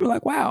 You'll be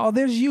like, wow, oh,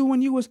 there's you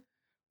when you was.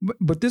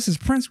 But this is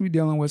Prince we're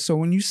dealing with. So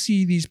when you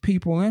see these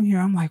people in here,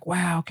 I'm like,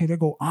 wow, okay, there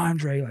go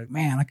Andre. Like,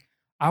 man,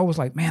 I was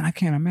like, man, I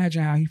can't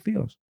imagine how he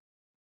feels.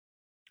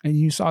 And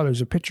you saw there's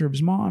a picture of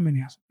his mom, and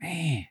I was like,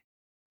 man,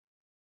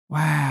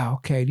 wow,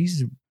 okay,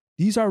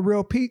 these are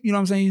real people. You know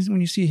what I'm saying? When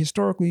you see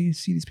historically, you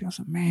see these people, I was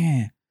like,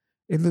 man,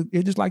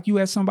 it's just like you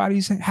at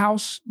somebody's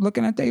house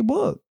looking at their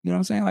book. You know what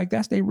I'm saying? Like,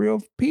 that's their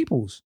real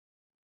peoples.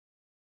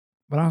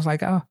 But I was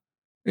like, oh,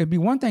 it'd be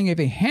one thing if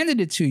they handed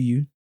it to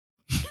you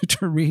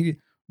to read it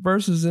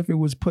versus if it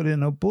was put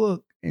in a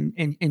book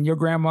and your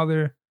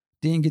grandmother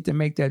didn't get to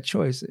make that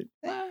choice.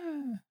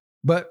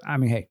 But I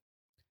mean, hey,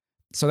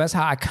 so that's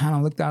how I kind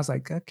of looked. I was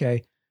like,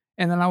 okay.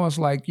 And then I was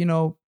like,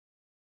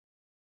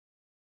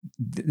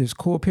 there's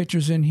cool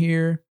pictures in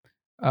here.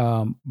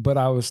 But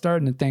I was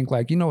starting to think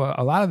like, a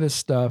lot of this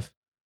stuff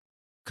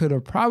could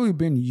have probably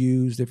been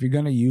used, if you're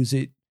going to use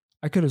it.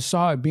 I could have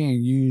saw it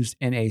being used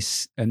in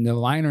the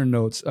liner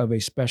notes of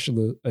a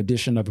special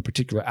edition of a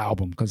particular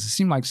album, because it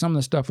seemed like some of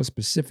the stuff was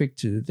specific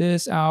to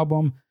this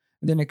album.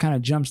 And then it kind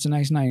of jumps to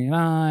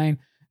 1999.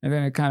 And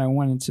then it kind of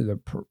went into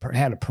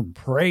had a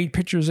parade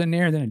pictures in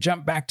there. And then it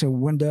jumped back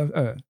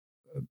to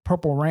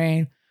Purple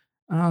Rain.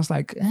 And I was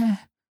like,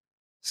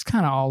 it's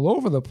kind of all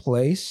over the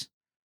place.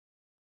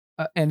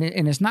 And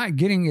it's not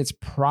getting its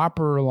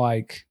proper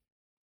like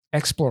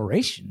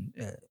exploration.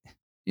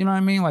 You know what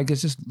I mean? Like,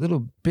 it's just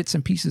little bits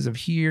and pieces of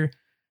here.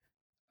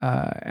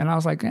 And I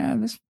was like,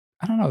 this,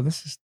 I don't know.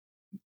 This is,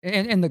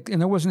 and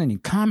there wasn't any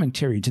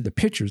commentary to the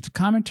pictures. The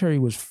commentary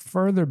was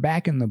further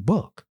back in the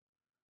book.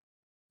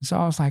 So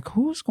I was like,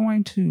 who's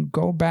going to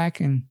go back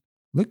and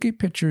look at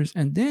pictures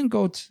and then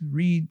go to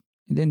read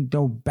and then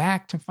go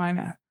back to find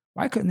out?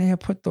 Why couldn't they have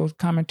put those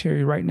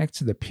commentary right next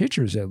to the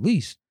pictures at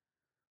least?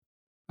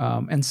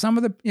 And some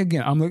of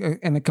again, I'm looking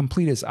in the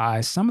completest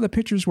eyes. Some of the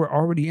pictures were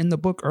already in the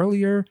book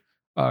earlier,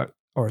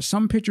 or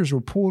some pictures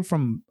were pulled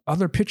from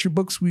other picture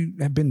books we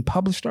have been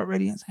published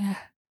already. I was like,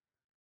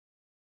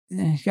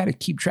 you got to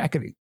keep track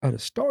of the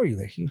story.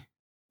 Like,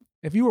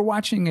 if you were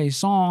watching a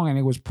song and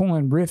it was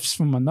pulling riffs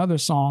from another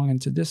song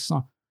into this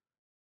song,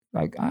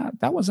 Like,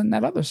 that wasn't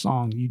that other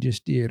song you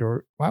just did,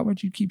 or why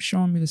would you keep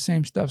showing me the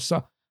same stuff?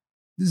 So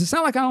does it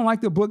sound like I don't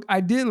like the book?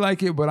 I did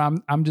like it, but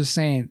I'm just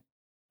saying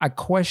I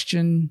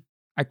question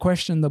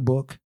the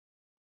book.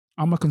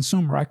 I'm a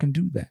consumer. I can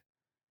do that.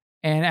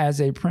 And as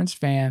a Prince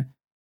fan,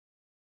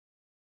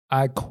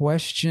 I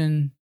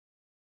question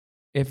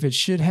if it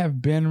should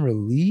have been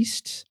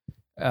released.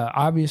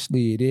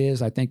 Obviously it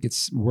is. I think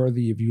it's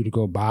worthy of you to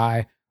go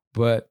buy,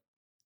 but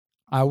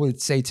I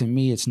would say to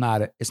me, it's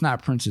not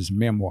Prince's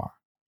memoir,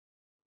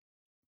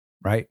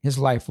 right? His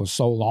life was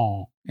so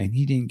long and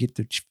he didn't get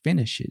to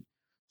finish it.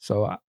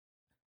 So,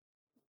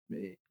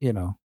 you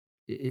know,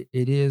 it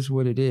is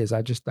what it is.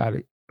 I just thought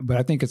but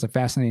I think it's a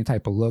fascinating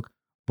type of look,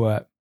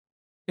 but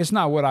it's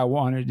not what I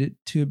wanted it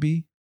to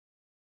be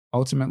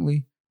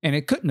ultimately. And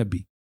it couldn't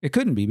be. It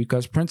couldn't be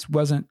because Prince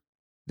wasn't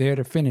there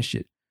to finish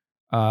it.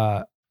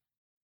 And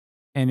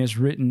it's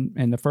written,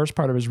 and the first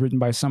part of it is written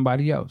by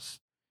somebody else.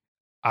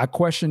 I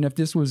question if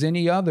this was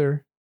any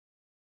other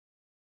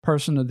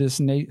person of this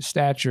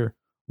stature,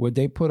 would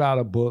they put out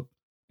a book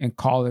and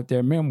call it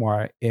their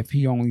memoir if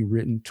he only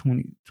written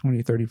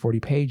 20, 30, 40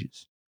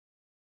 pages?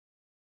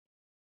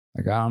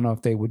 Like, I don't know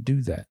if they would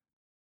do that.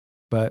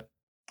 But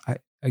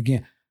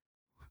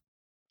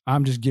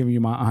I'm just giving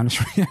you my honest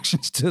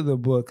reactions to the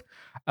book.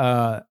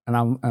 And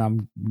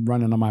I'm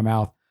running on my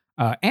mouth.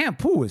 Aunt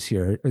Pooh is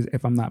here,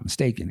 if I'm not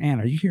mistaken. Ann,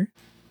 are you here?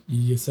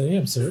 Yes, I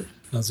am, sir.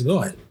 How's it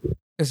going?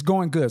 It's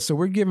going good. So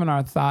we're giving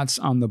our thoughts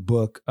on the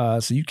book.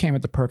 So you came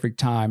at the perfect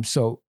time.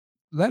 So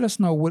let us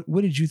know,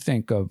 what did you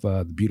think of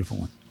The Beautiful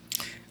One?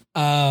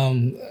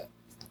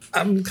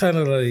 I'm kind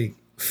of like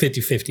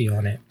 50-50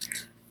 on it.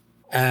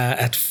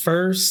 At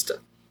first,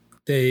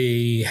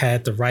 they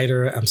had the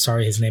writer, I'm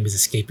sorry, his name is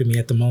escaping me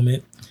at the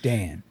moment.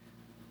 Dan.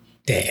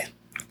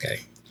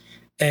 Okay.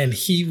 And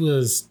he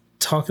was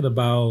talking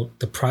about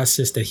the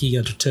process that he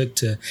undertook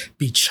to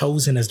be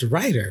chosen as the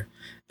writer.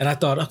 And I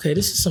thought, okay,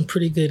 this is some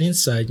pretty good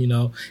insight. You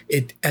know,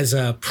 as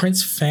a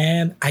Prince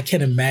fan, I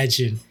can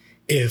imagine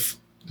if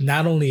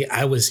not only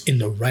I was in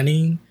the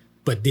running,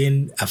 but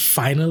then a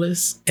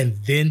finalist and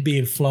then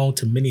being flown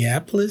to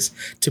Minneapolis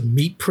to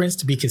meet Prince,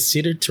 to be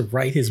considered to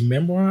write his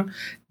memoir.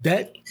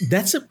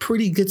 That's a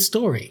pretty good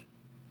story.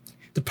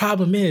 The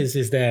problem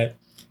is that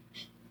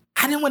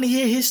I didn't want to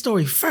hear his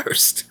story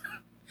first.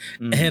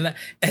 Mm-hmm. And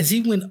as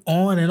he went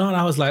on and on,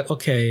 I was like,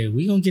 okay,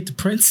 we gonna get the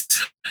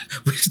Prince?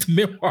 Where's the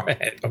memoir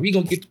at? Are we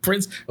gonna get the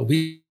Prince? Are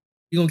we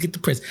gonna get the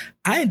Prince?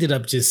 I ended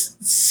up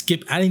just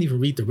I didn't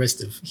even read the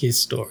rest of his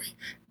story.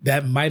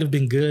 That might have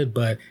been good,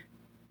 but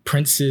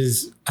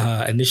Prince's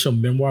initial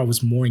memoir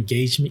was more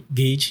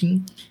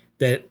engaging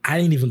that I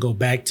didn't even go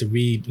back to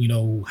read, you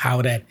know,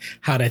 how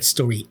that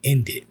story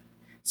ended.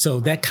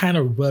 So that kind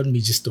of rubbed me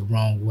just the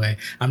wrong way.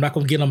 I'm not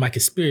going to get on my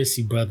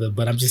conspiracy brother,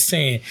 but I'm just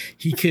saying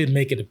he could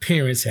make an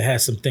appearance and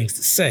have some things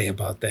to say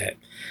about that.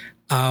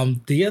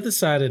 The other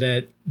side of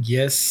that,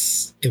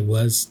 yes, it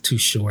was too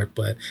short,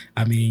 but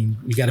I mean,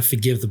 we got to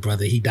forgive the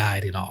brother. He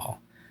died and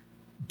all.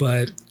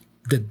 But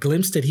the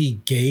glimpse that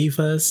he gave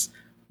us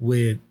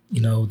with,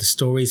 you know, the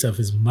stories of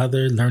his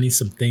mother, learning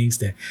some things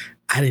that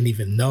I didn't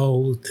even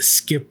know, the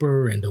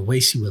skipper and the way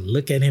she would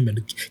look at him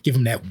and give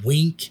him that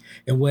wink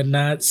and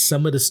whatnot.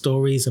 Some of the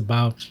stories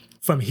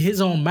from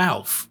his own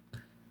mouth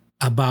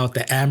about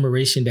the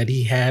admiration that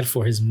he had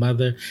for his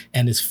mother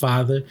and his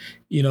father.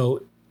 You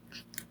know,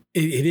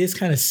 it is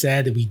kind of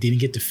sad that we didn't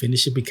get to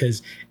finish it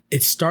because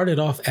it started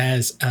off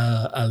as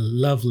a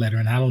love letter.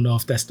 And I don't know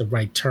if that's the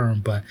right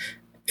term, but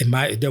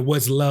there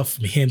was love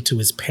from him to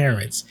his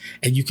parents,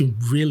 and you can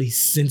really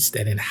sense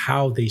that in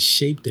how they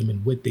shaped him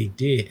and what they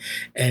did.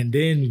 And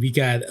then we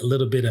got a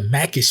little bit of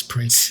Mackish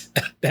Prince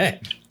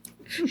that,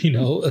 he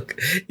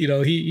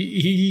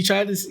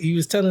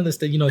was telling us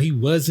that, you know, he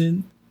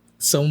wasn't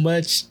so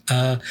much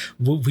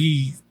what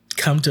we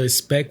come to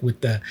expect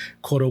with the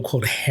quote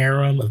unquote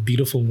harem of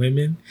beautiful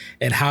women,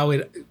 and how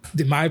it,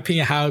 in my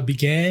opinion, how it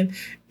began.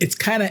 It's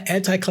kind of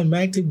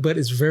anticlimactic, but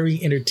it's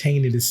very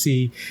entertaining to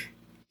see.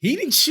 He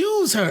didn't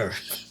choose her.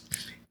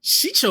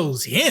 She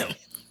chose him.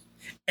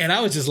 And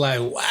I was just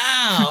like,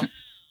 wow,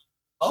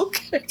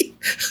 okay.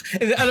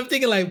 And I'm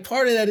thinking like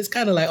part of that is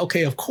kind of like,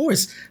 okay, of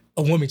course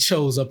a woman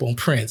chose up on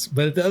Prince.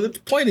 But the other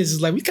point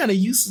is like, we kind of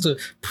used to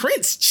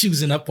Prince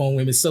choosing up on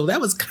women. So that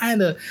was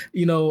kind of,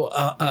 you know,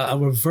 a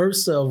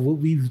reverse of what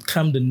we've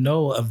come to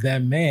know of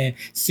that man,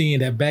 seeing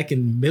that back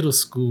in middle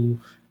school,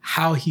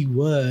 how he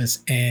was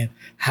and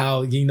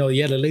how, you know,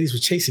 yeah, the ladies were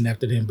chasing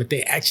after him, but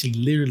they actually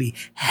literally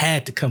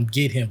had to come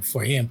get him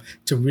for him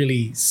to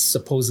really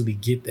supposedly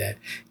get that.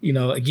 You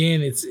know,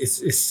 again,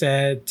 it's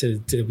sad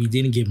to we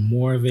didn't get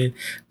more of it,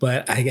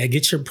 but I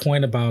get your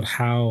point about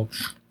how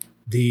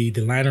the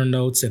liner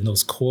notes and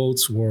those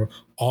quotes were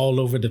all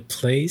over the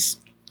place.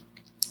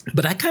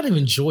 But I kind of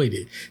enjoyed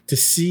it to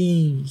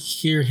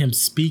hear him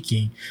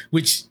speaking,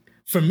 which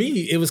for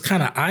me, it was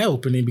kind of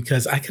eye-opening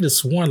because I could have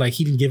sworn like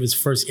he didn't give his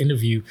first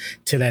interview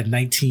to that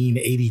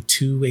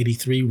 1982,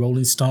 83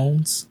 Rolling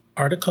Stones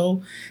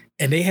article.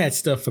 And they had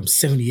stuff from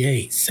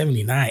 78,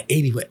 79,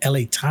 80 with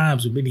LA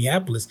Times with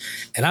Minneapolis.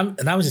 And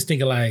I was just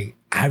thinking like,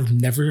 I've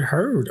never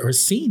heard or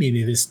seen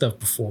any of this stuff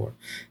before.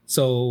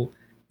 So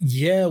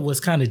yeah, it was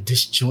kind of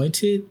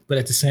disjointed, but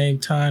at the same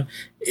time,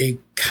 it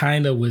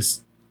kind of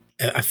was,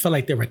 I felt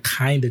like they were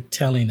kind of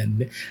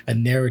telling a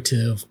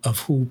narrative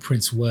of who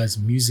Prince was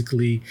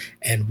musically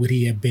and what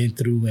he had been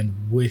through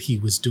and what he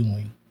was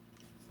doing.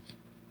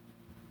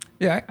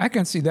 Yeah, I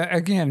can see that.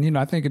 Again,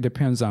 I think it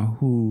depends on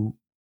who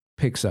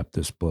picks up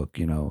this book,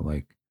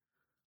 like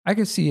I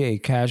can see a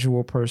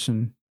casual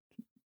person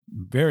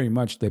very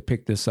much they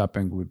pick this up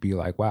and would be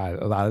like, wow,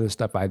 a lot of this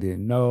stuff I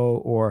didn't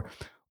know. Or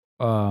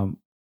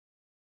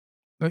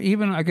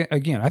even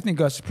again, I think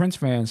us Prince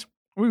fans,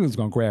 we was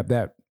gonna grab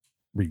that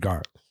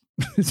regardless.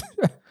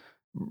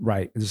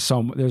 Right.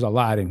 There's a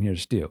lot in here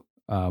still.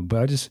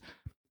 But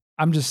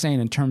I'm just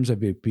saying in terms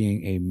of it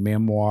being a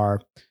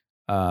memoir,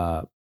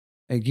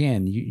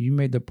 again, you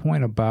made the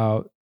point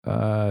about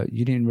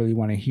you didn't really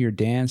want to hear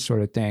Dan's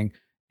sort of thing.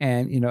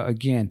 And,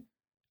 again,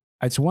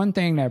 it's one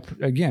thing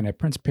that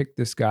Prince picked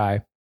this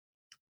guy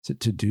to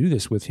do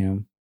this with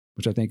him,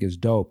 which I think is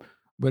dope.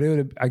 But it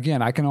would,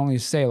 again, I can only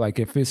say, like,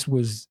 if this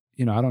was,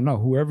 I don't know,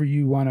 whoever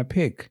you want to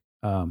pick,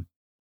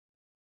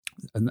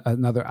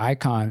 another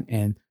icon,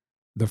 and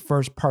the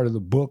first part of the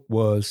book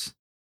was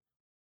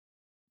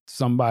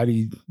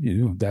somebody,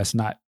 that's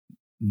not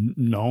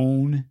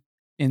known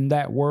in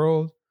that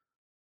world,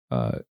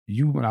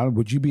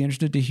 would you be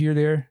interested to hear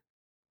their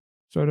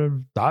sort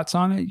of thoughts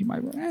on it? You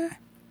might be,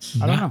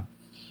 I don't know.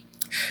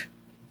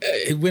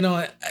 It went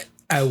on.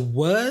 I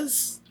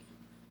was,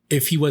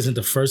 if he wasn't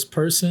the first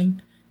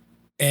person,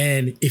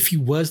 and if he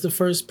was the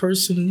first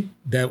person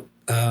that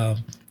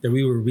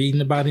we were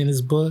reading about in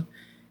his book,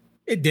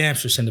 it damn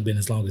sure shouldn't have been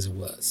as long as it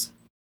was.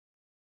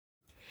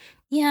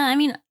 Yeah, I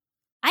mean,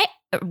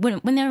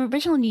 when the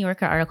original New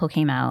Yorker article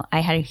came out, I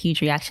had a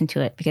huge reaction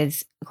to it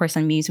because, of course,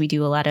 on Muse, we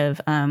do a lot of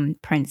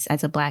Prince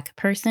as a Black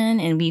person.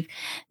 And we've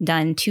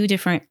done 2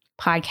 different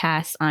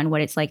podcasts on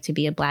what it's like to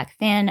be a Black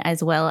fan,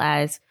 as well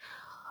as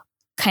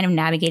kind of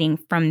navigating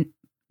from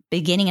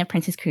beginning of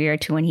Prince's career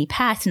to when he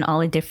passed and all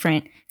the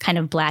different kind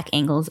of Black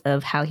angles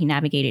of how he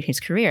navigated his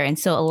career. And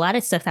so a lot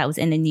of stuff that was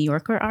in the New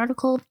Yorker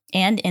article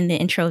and in the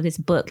intro of this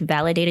book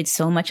validated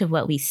so much of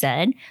what we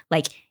said,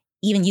 like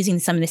even using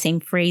some of the same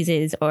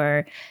phrases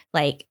or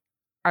like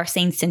our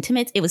same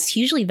sentiments. It was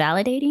hugely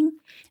validating.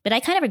 But I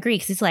kind of agree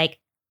because it's like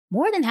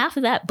more than half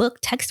of that book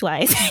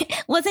text-wise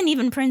wasn't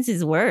even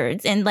Prince's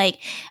words. And like,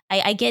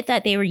 I get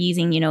that they were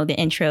using, the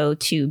intro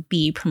to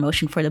be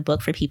promotion for the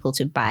book for people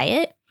to buy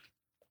it.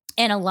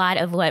 And a lot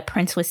of what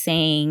Prince was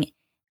saying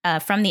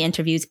from the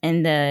interviews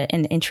in the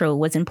intro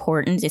was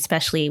important,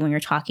 especially when you're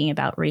talking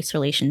about race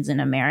relations in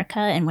America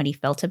and what he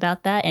felt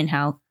about that and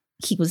how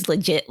he was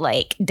legit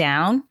like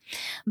down.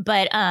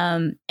 But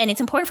and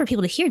it's important for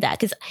people to hear that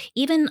because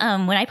even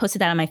when I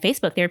posted that on my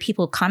Facebook, there are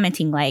people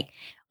commenting like,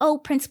 oh,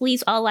 Prince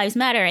believes all lives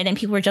matter. And then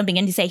people were jumping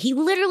in to say he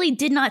literally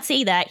did not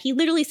say that. He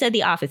literally said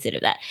the opposite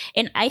of that.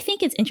 And I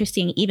think it's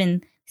interesting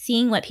even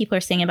seeing what people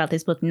are saying about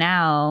this book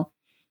now.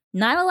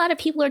 Not a lot of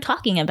people are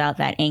talking about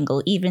that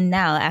angle even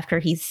now after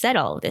he's said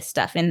all of this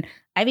stuff. And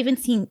I've even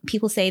seen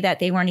people say that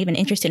they weren't even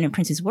interested in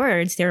Prince's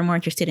words. They were more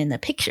interested in the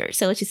picture.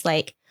 So it's just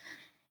like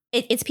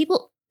it's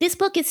people. This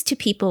book is to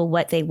people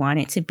what they want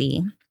it to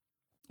be,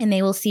 and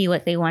they will see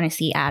what they want to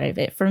see out of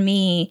it. For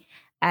me,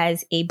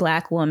 as a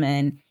Black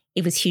woman,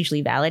 it was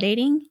hugely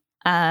validating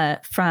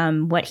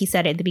from what he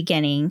said at the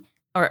beginning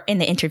or in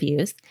the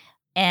interviews,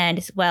 and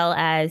as well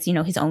as,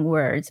 his own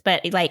words.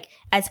 But like,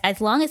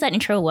 as long as that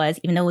intro was,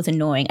 even though it was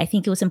annoying, I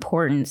think it was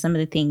important, some of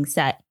the things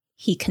that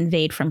he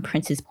conveyed from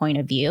Prince's point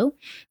of view.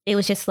 It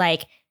was just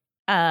like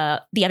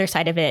the other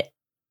side of it.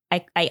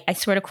 I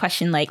sort of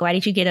question, like, why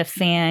did you get a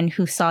fan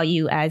who saw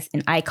you as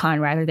an icon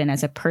rather than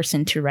as a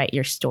person to write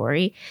your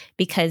story?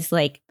 Because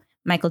like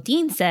Michael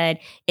Dean said,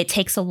 it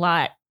takes a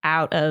lot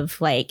out of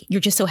like,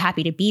 you're just so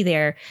happy to be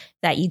there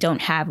that you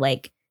don't have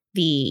like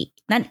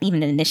not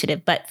even the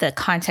initiative, but the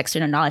context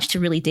or the knowledge to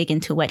really dig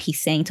into what he's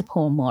saying to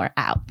pull more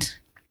out.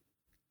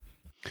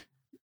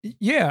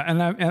 Yeah.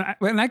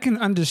 And I can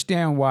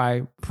understand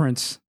why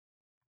Prince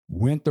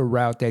went the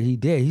route that he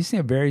did. He's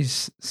a very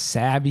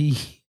savvy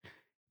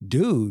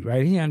dude,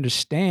 right? He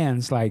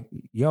understands like,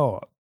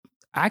 yo,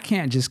 I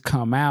can't just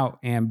come out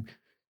and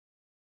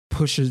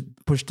push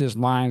this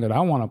line that I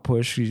want to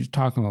push. He's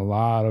talking a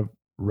lot of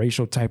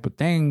racial type of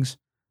things.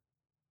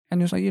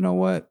 And it's like, you know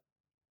what?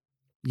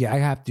 Yeah, I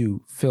have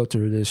to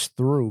filter this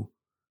through.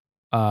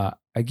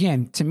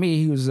 Again, to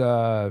me, he was,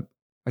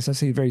 as I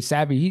say, very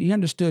savvy. He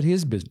understood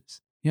his business.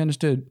 He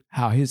understood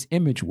how his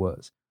image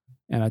was.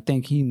 And I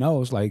think he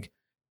knows like,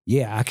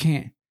 yeah, I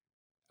can't.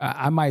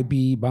 I might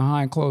be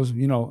behind closed,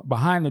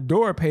 behind the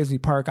door at Paisley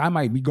Park. I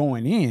might be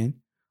going in,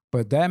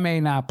 but that may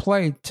not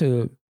play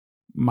to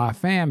my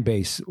fan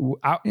base.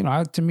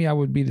 To me, I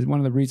would be one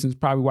of the reasons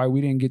probably why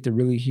we didn't get to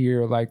really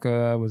hear like,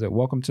 was it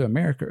Welcome to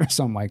America or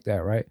something like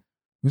that, right?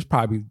 It was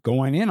probably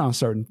going in on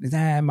certain.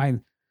 I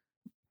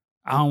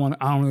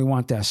don't really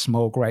want that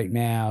smoke right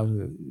now,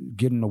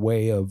 get in the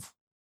way of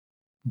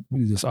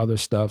this other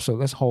stuff. So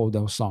let's hold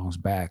those songs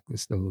back.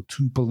 It's a little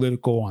too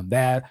political on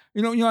that.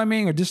 You know what I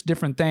mean? Or just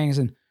different things.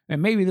 And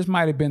maybe this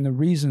might have been the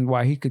reason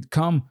why he could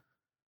come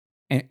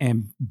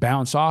and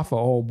bounce off of,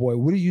 oh boy,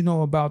 what do you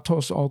know about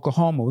Tulsa,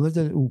 Oklahoma?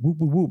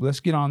 Let's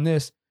get on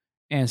this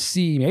and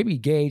see, maybe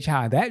gauge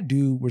how that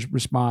dude would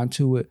respond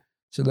to it.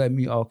 So let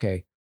me,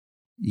 okay,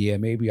 yeah,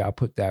 maybe I'll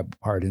put that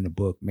part in the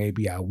book.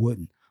 Maybe I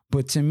wouldn't.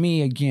 But to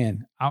me,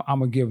 again, I'm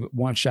going to give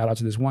one shout out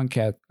to this one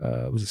cat.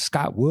 Was it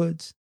Scott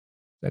Woods? Is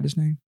that his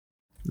name?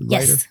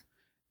 Yes. Writer.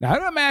 Now,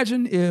 I'd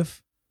imagine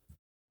if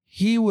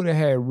he would have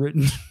had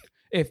written,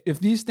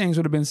 if these things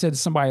would have been said to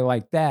somebody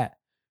like that,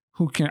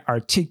 who can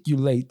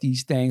articulate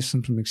these things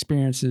from some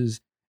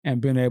experiences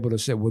and been able to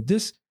say, well,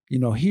 this,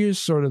 here's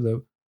sort of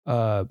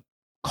the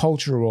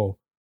cultural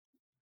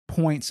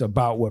points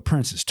about what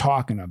Prince is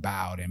talking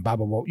about and blah,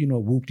 blah, blah,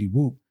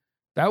 whoop-de-whoop.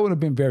 That would have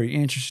been very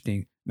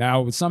interesting.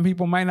 Now, some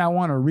people might not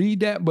want to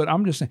read that, but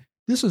I'm just saying,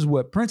 this is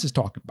what Prince is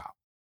talking about.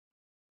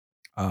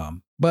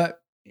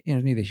 But,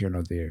 neither here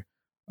nor there.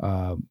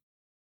 But,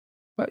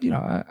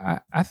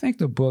 I think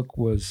the book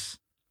was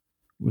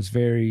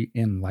very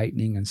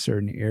enlightening in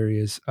certain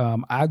areas.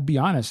 I'd be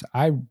honest,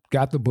 I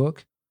got the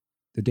book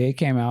the day it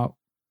came out,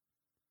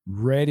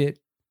 read it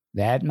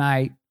that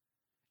night,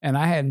 and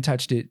I hadn't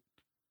touched it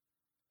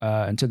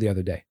until the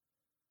other day.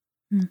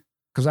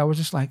 Because I was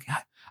just like,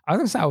 I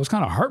was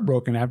kind of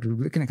heartbroken after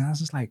looking at it. I was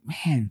just like,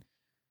 man,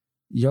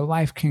 your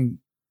life can,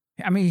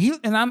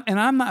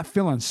 I'm not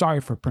feeling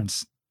sorry for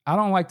Prince. I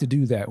don't like to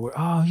do that where,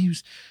 I'm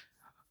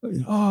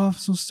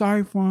so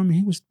sorry for him.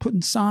 He was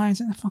putting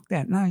signs and fuck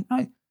that.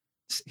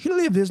 He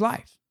lived his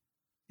life.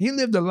 He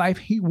lived the life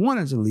he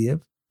wanted to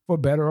live, for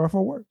better or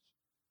for worse.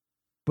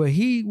 But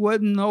he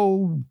wasn't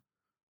no,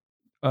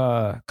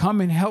 come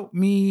and help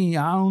me.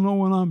 I don't know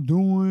what I'm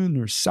doing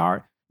or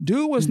sorry.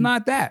 Dude was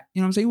not that.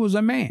 You know what I'm saying? He was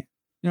a man.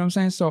 You know what I'm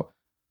saying? So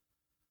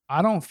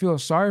I don't feel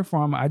sorry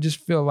for him. I just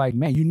feel like,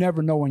 man, you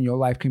never know when your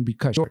life can be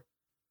cut short.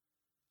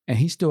 And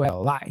he still had a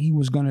lot he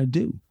was going to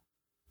do.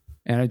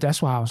 And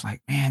that's why I was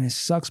like, man, it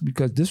sucks,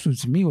 because this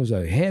was, to me, was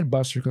a head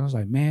buster. Because I was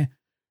like, man,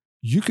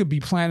 you could be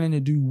planning to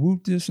do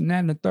whoop this and that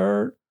and the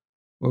third.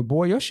 But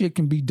boy, your shit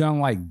can be done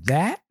like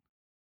that.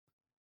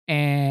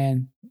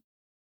 And,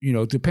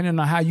 depending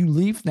on how you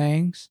leave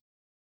things,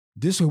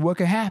 this is what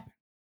could happen.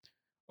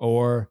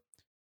 Or,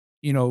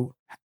 and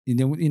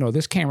then,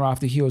 this came right off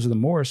the heels of the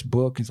Morris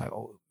book. It's like,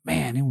 oh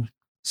man, it was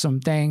some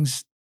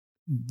things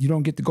you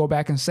don't get to go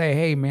back and say,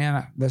 hey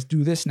man, let's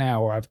do this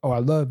now. Or I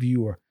love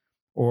you,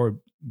 or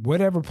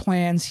whatever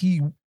plans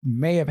he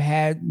may have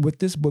had with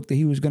this book that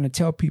he was going to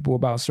tell people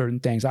about certain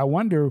things. I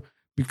wonder,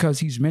 because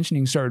he's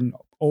mentioning certain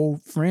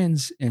old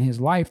friends in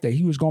his life, that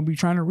he was going to be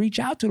trying to reach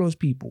out to those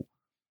people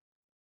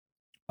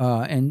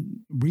and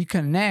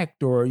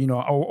reconnect, or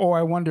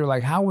I wonder,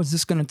 like, how is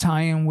this going to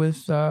tie in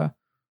with the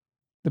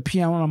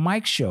Piano and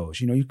Mike shows?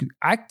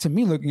 To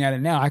me, looking at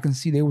it now, I can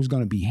see they was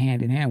going to be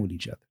hand in hand with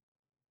each other.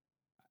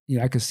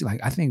 I could see,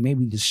 I think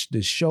maybe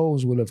the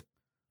shows would have,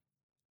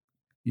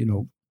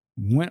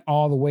 went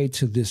all the way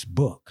to this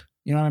book.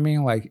 You know what I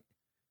mean? Like,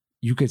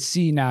 you could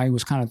see now he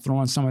was kind of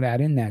throwing some of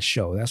that in that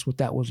show. That's what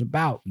that was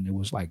about. And it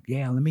was like,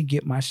 yeah, let me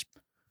get my,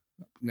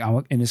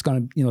 and it's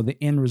going to, the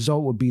end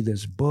result would be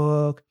this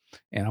book,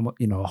 and I'm,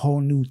 a whole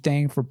new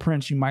thing for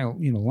Prince. You might,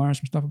 learn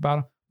some stuff about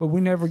him, but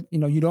we never,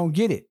 you don't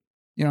get it.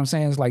 You know what I'm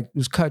saying? It's like, it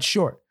was cut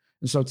short.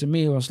 And so to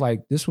me, it was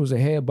like, this was a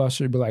head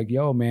buster to be like,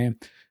 yo, man,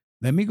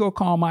 let me go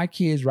call my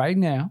kids right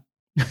now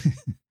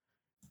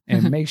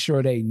and make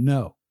sure they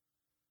know,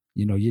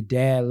 your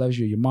dad loves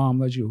you, your mom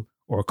loves you,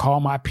 or call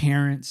my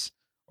parents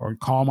or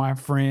call my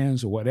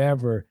friends or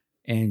whatever,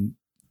 and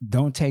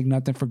don't take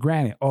nothing for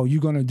granted. Oh,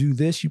 you're going to do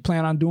this? You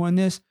plan on doing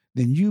this?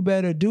 Then you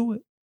better do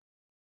it.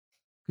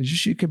 Because your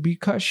shit could be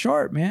cut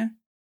short, man.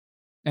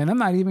 And I'm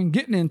not even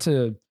getting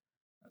into,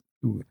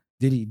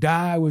 did he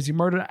die? Was he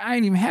murdered? I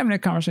ain't even having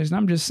that conversation.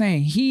 I'm just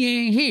saying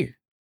he ain't here.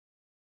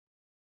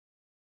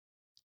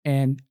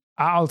 And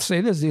I'll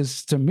say this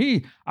is, to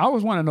me, I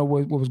always want to know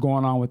what was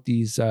going on with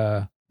these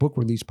book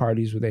release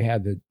parties where they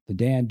had the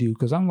Dan dude.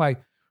 Because I'm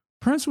like,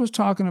 Prince was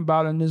talking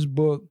about in this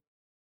book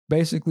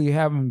basically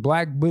having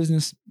black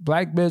business,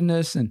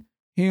 and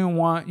he didn't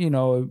want,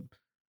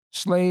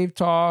 slave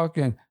talk.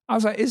 And I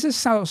was like, it's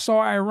just so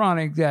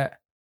ironic that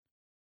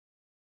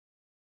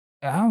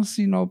I don't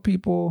see no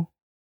people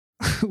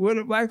with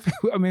a black,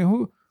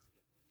 who?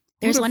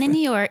 There's one in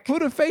New York. Who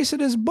the face of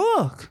this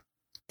book?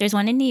 There's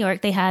one in New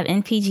York. They have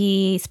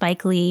NPG,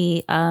 Spike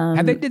Lee.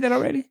 Have they did that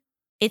already?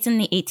 It's in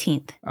the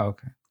 18th. Oh,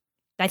 okay.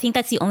 I think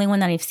that's the only one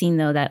that I've seen,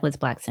 though, that was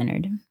Black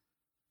centered. And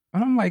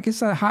I'm like,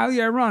 it's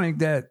highly ironic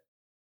that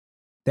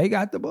they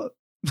got the book.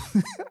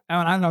 And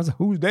I know,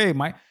 who's they,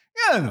 Mike?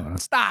 Yeah, no,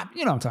 stop.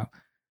 You know what I'm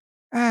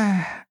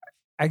talking.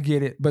 I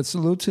get it. But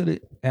salute to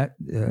the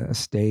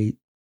estate.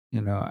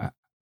 I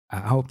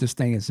hope this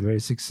thing is very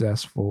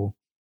successful.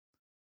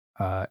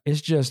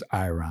 It's just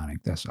ironic.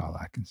 That's all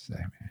I can say,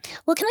 man.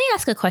 Well, can I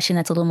ask a question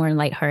that's a little more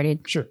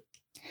lighthearted? Sure.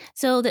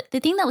 So the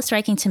thing that was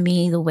striking to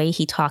me, the way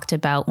he talked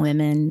about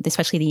women,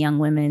 especially the young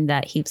women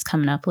that he was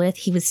coming up with,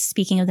 he was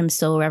speaking of them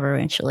so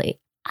reverentially.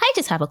 I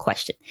just have a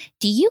question.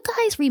 Do you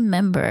guys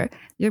remember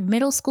your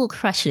middle school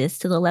crushes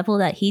to the level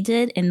that he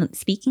did in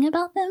speaking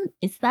about them?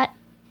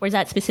 Or is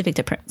that specific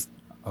to Prince?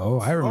 Oh,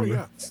 I remember. Oh,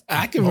 yeah.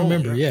 I can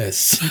remember,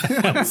 yes.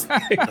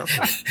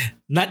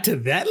 Not to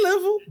that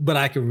level, but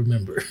I can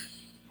remember.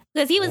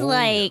 Because he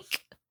was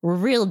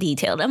real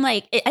detailed. I'm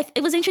like,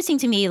 it was interesting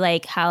to me,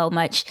 like how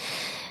much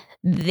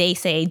they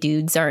say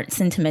dudes aren't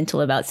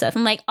sentimental about stuff.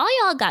 I'm like, all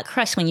y'all got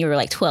crushed when you were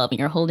like 12 and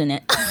you're holding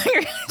it on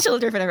your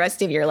shoulder for the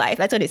rest of your life.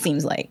 That's what it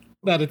seems like.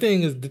 Now, the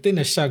thing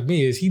that shocked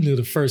me is he knew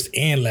the first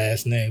and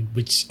last name,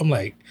 which I'm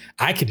like,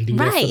 I can do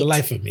that for the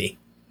life of me.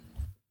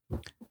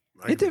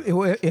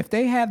 If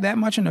they have that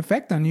much an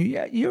effect on you,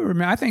 yeah, you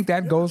remember. I think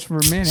that goes for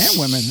men and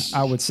women,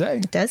 I would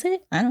say. Does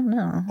it? I don't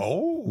know.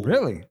 Oh.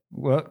 Really?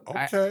 Well,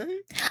 okay.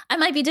 I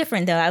might be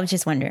different, though. I was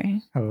just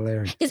wondering.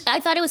 Hilarious. Because I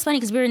thought it was funny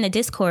because we were in the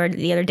Discord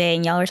the other day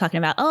and y'all were talking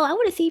about, I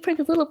want to see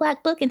Prince's little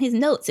black book and his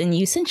notes. And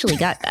you essentially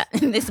got that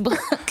in this book.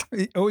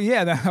 Oh,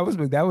 yeah. That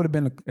would have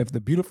been, if the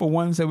beautiful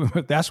ones,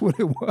 that's what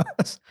it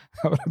was.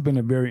 That would have been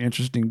a very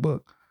interesting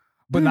book.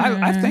 But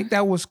I think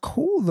that was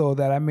cool, though,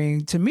 that, I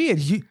mean, to me,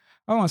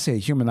 I don't want to say it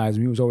humanized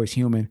me. He was always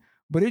human.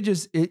 But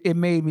it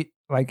made me,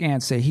 like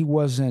Ant said, he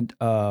wasn't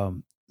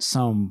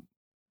some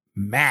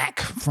Mac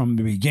from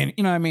the beginning.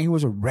 You know what I mean? He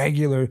was a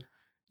regular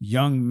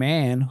young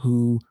man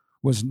who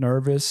was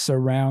nervous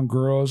around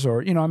girls,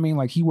 or, you know what I mean?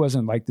 Like, he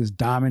wasn't like this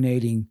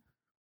dominating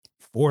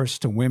force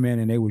to women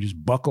and they would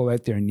just buckle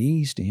at their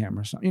knees to him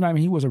or something. You know what I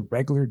mean? He was a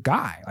regular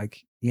guy.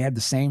 Like, he had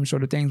the same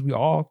sort of things we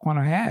all kind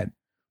of had.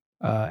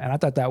 And I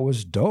thought that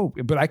was dope.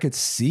 But I could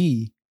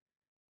see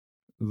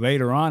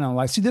later on, I'm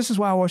like, see, this is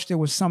why I wish there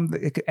was some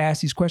that could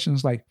ask these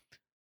questions. Like,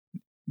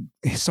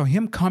 so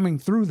him coming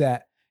through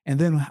that, and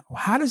then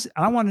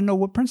I want to know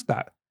what Prince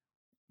thought.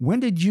 When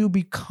did you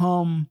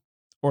become,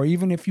 or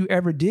even if you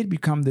ever did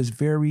become, this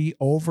very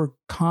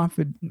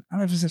overconfident, I don't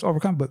know if it says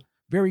overconfident, but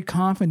very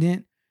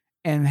confident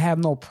and have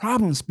no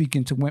problem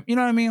speaking to women. You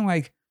know what I mean?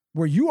 Like,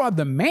 where you are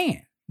the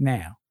man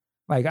now.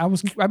 Like,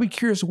 I'd be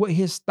curious what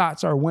his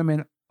thoughts are,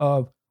 women,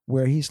 of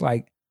where he's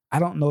like, I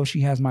don't know if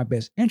she has my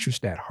best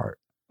interest at heart.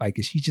 Like,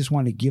 is she just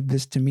want to give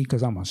this to me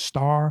because I'm a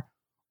star,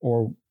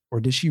 or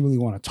does she really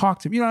want to talk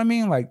to me? You know what I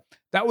mean? Like,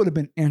 that would have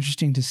been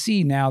interesting to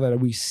see now that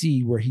we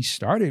see where he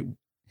started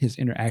his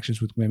interactions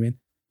with women.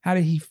 How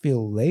did he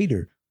feel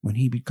later when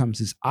he becomes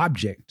this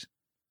object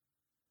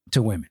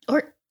to women?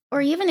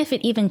 Or even if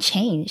it even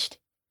changed.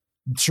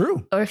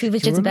 True. Or if he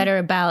was just better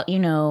about,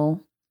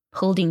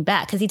 holding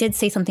back. Because he did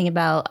say something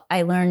about,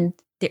 I learned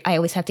that I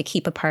always have to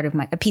keep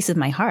a piece of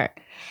my heart.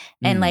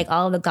 And like,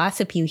 all the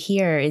gossip you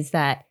hear is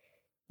that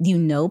you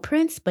know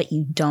Prince, but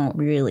you don't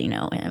really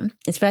know him,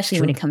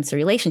 especially when it comes to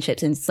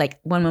relationships. And it's like,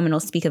 one woman will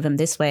speak of him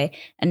this way,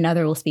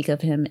 another will speak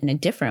of him in a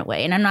different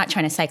way. And I'm not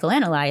trying to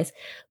psychoanalyze,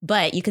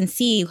 but you can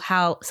see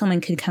how someone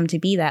could come to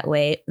be that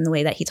way in the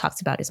way that he talks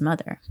about his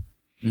mother.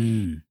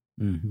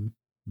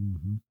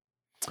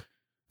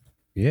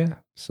 Yeah.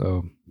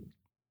 So,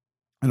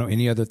 I don't know,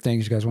 any other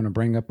things you guys want to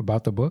bring up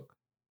about the book?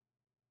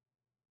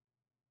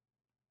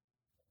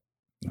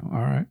 No?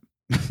 All right.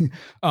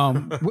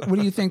 What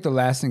do you think the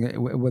last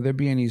thing, will there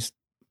be any,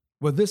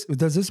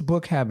 does this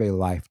book have a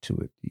life to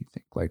it, do you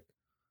think? Like,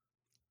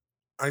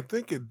 I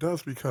think it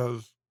does,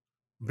 because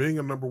being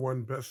a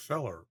 #1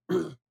 bestseller,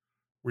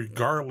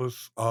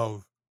 regardless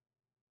of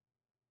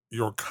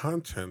your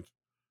content,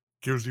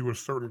 gives you a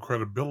certain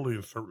credibility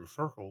in certain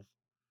circles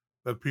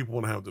that people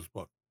want to have this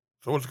book.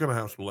 So it's going to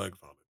have some legs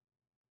on it.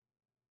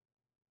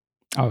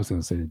 I was going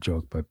to say the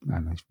joke, but I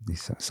know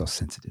he's so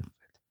sensitive.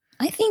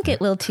 I think it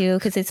will too,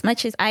 because as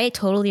much as I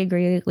totally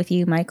agree with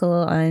you, Michael,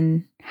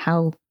 on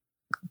how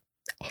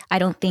I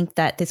don't think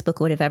that this book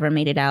would have ever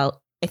made it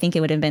out. I think it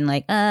would have been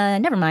like,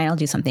 never mind, I'll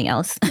do something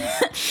else.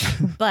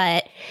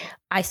 But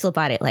I still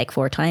bought it like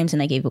 4 times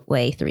and I gave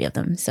away 3 of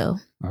them. So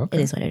It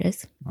is what it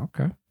is.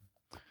 Okay.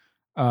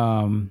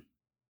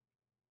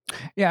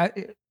 Yeah.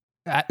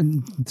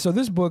 So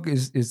this book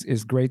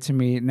is great to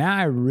me. Now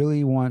I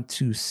really want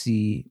to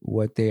see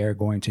what they are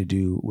going to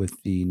do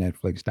with the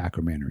Netflix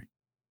documentary,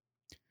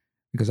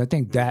 because I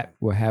think that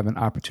will have an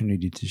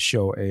opportunity to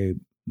show a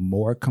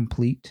more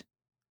complete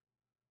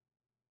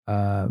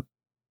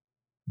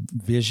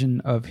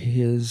vision of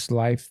his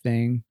life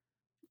thing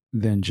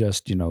than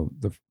just,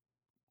 the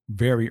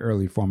very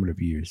early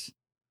formative years.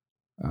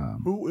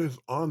 Who is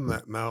on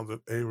that now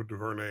that Ava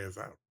DuVernay is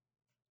out?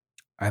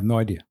 I have no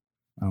idea.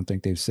 I don't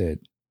think they've said,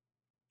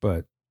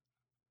 but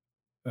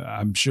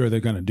I'm sure they're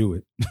going to do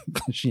it.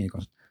 She ain't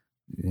going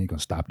to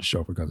stop the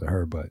show because of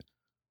her, but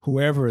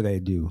whoever they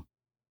do,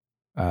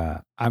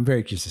 I'm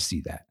very curious to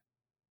see that,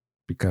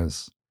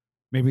 because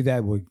maybe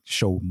that would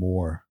show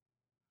more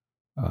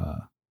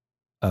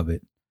of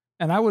it.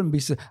 And I wouldn't be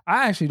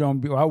surprised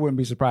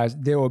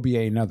there will be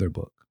another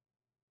book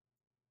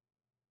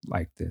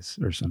like this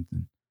or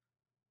something.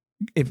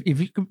 If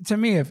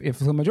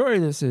the majority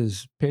of this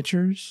is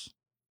pictures,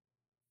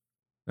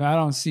 I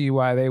don't see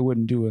why they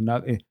wouldn't do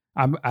another.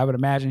 I would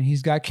imagine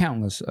he's got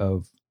countless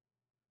of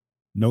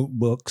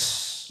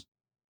notebooks.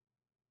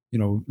 You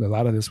know, a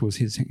lot of this was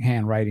his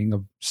handwriting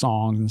of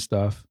songs and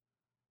stuff.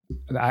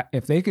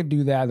 If they could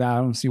do that, I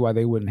don't see why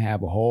they wouldn't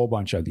have a whole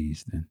bunch of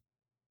these then.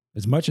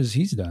 As much as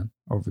he's done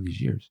over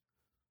these years,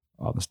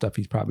 all the stuff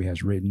he probably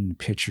has written,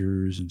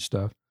 pictures and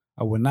stuff.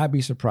 I would not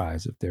be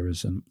surprised if there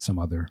is some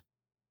other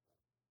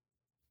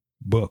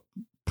book,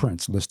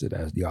 Prince listed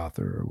as the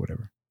author or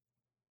whatever.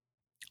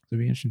 It'd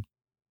be interesting.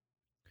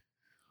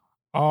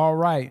 All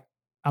right.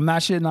 I'm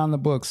not shitting on the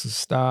books, so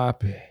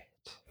stop it.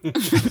 All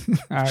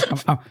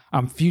right,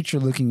 I'm future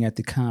looking at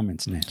the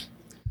comments now.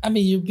 I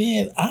mean, you're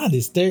being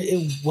honest.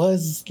 It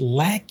was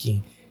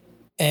lacking.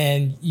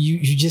 And you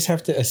just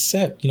have to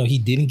accept, he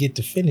didn't get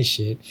to finish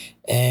it.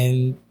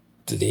 And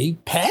they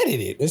padded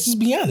it. Let's just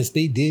be honest.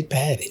 They did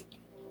pad it.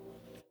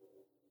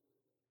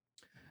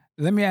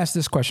 Let me ask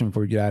this question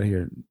before we get out of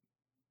here.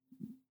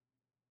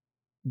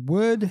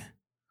 Would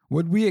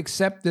we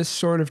accept this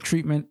sort of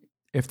treatment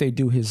if they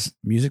do his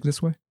music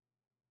this way?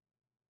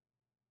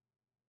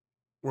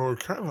 Well, we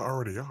kind of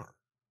already are.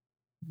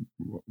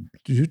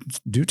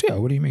 Do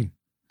tell. What do you mean?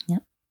 Yeah.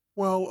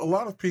 Well, a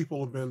lot of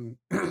people have been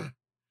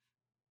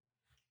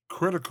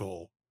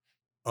critical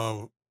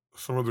of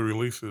some of the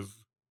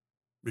releases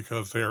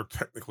because they are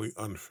technically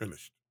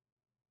unfinished.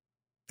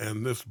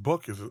 And this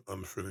book is an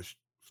unfinished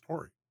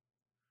story.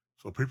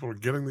 So people are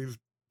getting these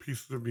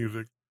pieces of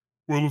music.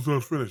 Well, it's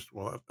not finished.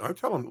 Well, I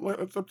tell them,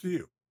 it's up to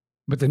you.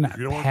 But they're not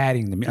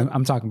padding them.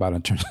 I'm talking about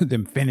in terms of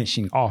them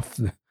finishing off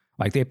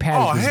like they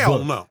padded this hell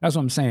book. No. That's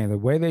what I'm saying. The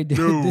way they did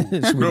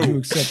this, would you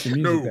accept the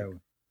music that way?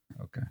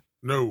 Okay.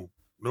 No.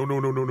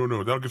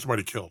 That'll get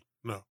somebody killed.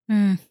 No.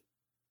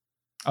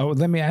 Oh,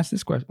 let me ask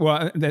this question.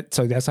 Well,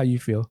 so that's how you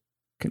feel.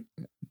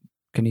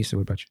 Kanisa,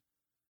 what about you?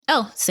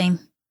 Oh, same.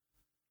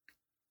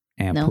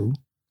 And No. Pooh?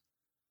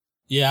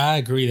 Yeah, I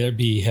agree. There'd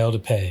be hell to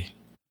pay.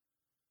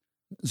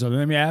 So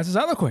let me ask this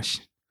other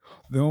question.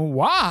 Then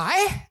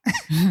why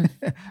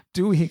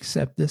do we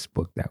accept this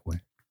book that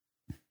way?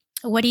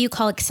 What do you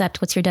call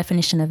accept? What's your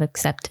definition of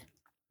accept?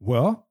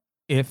 Well,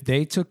 if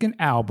they took an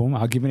album,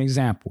 I'll give an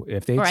example.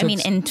 Okay,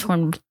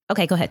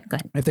 go ahead.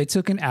 If they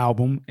took an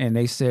album and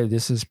they said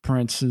this is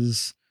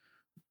Prince's,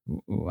 I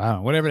don't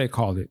know, whatever they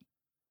called it,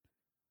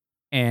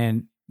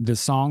 and the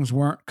songs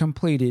weren't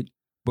completed,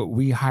 but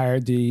we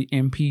hired the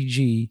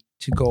MPG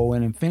to go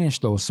in and finish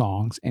those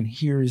songs, and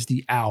here is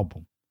the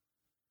album.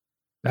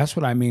 That's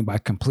what I mean by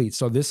complete.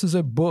 So this is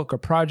a book, a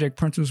project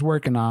Prince was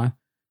working on.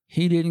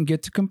 He didn't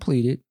get to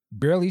complete it,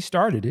 barely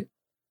started it,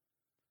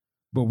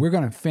 but we're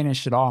going to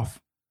finish it off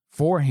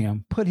for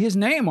him, put his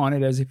name on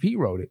it as if he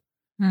wrote it,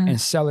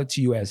 and sell it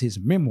to you as his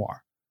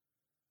memoir.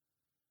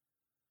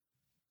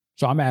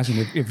 So I'm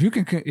asking if you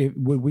can,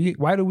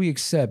 why do we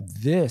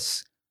accept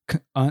this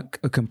a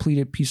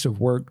completed piece of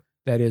work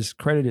that is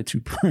credited to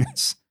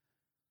Prince,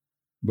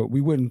 but we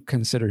wouldn't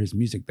consider his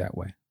music that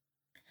way?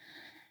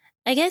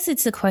 I guess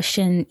it's a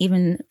question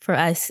even for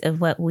us of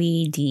what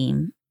we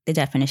deem the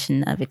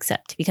definition of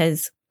accept,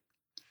 because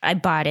I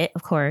bought it,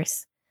 of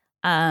course,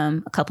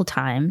 a couple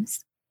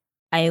times.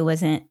 I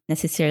wasn't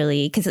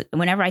necessarily, because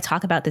whenever I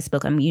talk about this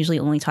book, I'm usually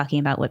only talking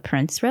about what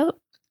Prince wrote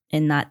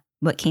and not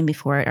what came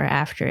before it or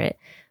after it.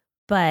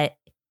 But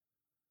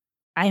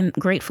I'm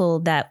grateful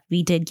that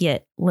we did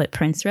get what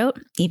Prince wrote,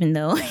 even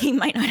though he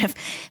might not have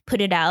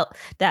put it out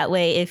that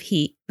way if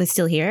he was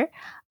still here.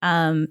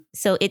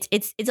 So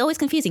it's always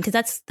confusing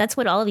because that's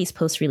what all of these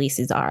post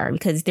releases are,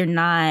 because they're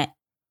not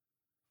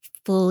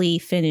fully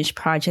finished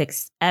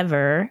projects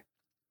ever.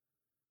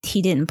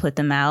 He didn't put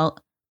them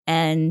out,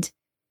 and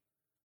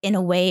in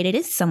a way, it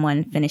is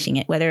someone finishing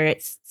it, whether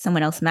it's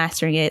someone else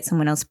mastering it,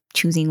 someone else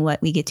choosing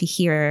what we get to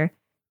hear.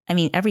 I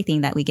mean,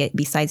 everything that we get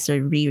besides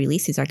the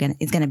re-releases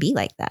is gonna be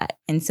like that.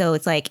 And so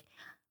it's like,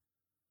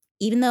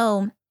 even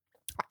though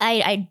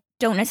I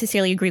don't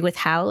necessarily agree with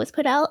how it was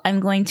put out, I'm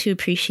going to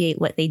appreciate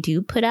what they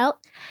do put out.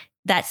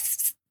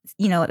 That's,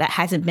 that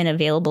hasn't been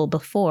available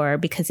before,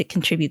 because it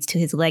contributes to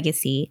his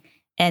legacy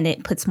and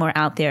it puts more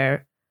out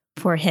there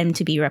for him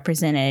to be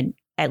represented,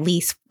 at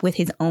least with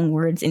his own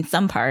words in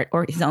some part,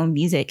 or his own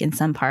music in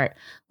some part,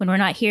 when we're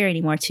not here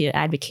anymore to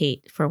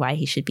advocate for why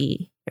he should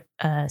be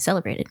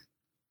celebrated.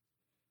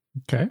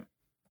 Okay.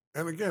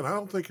 And again, I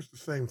don't think it's the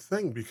same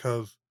thing,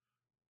 because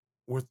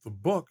with the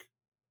book,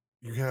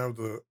 you have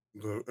the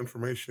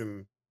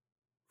information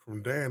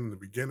from Dan in the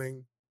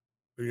beginning,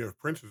 then you have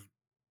Prince's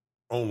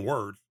own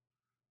words,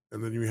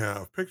 and then you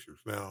have pictures.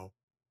 Now,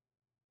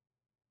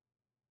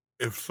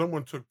 if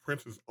someone took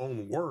Prince's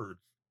own words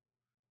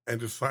and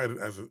decided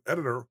as an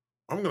editor,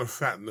 I'm going to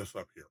fatten this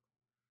up here,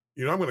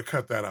 I'm going to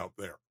cut that out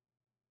there,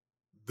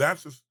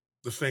 that's just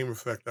the same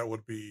effect that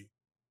would be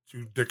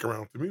to dick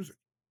around with the music.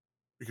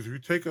 Because if you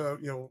take a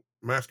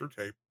master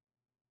tape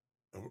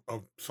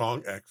of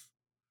song X,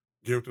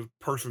 give it to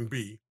person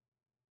B,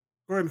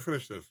 go ahead and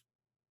finish this.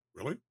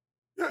 Really?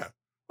 Yeah.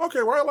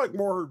 Okay, well, I like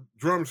more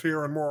drums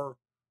here and more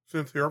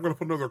synth here. I'm going to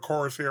put another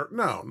chorus here.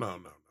 No.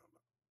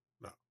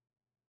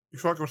 You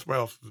fucking with somebody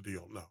else's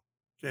deal. No,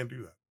 can't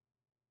do that.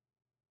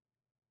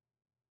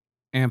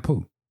 And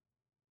Pooh.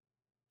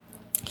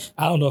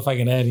 I don't know if I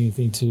can add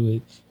anything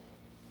to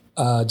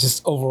it.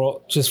 Just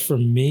overall, just for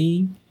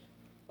me,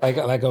 like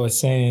I was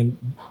saying,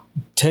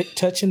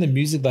 touching the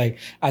music, like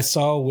I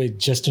saw with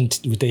Justin,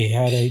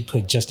 they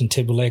put Justin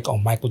Timberlake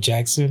on Michael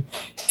Jackson,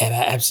 and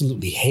I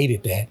absolutely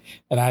hated that.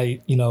 And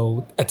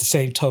at the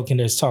same token,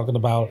 there's talking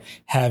about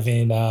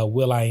having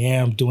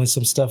will.i.am doing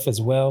some stuff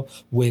as well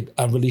with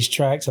unreleased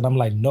tracks, and I'm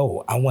like,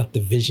 no, I want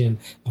the vision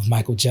of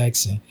Michael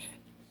Jackson.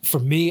 For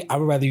me, I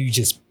would rather you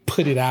just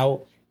put it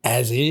out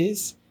as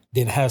is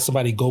than have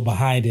somebody go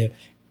behind it.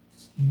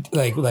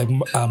 Like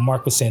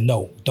Mark was saying,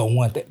 no, don't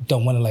want that.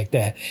 Don't want it like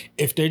that.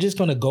 If they're just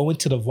going to go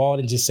into the vault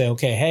and just say,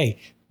 okay, hey,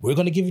 we're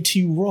going to give it to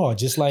you raw,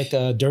 just like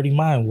Dirty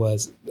Mind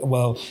was.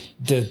 Well,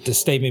 the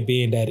statement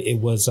being that it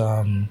was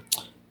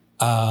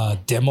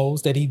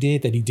demos that he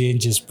didn't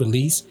just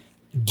release.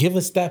 Give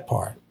us that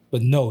part.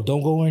 But no,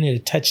 don't go in there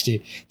and touch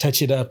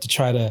it up to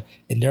try to,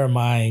 in their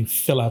mind,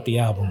 fill out the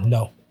album.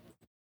 No.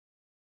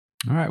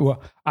 All right.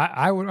 Well,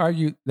 I would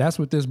argue that's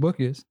what this book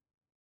is.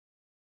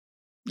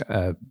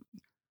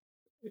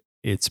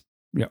 It's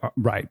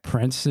right.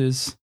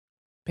 Prince's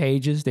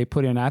pages they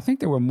put in. I think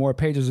there were more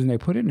pages than they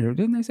put in there.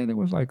 Didn't they say there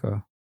was like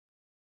a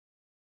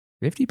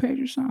 50 page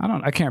or something?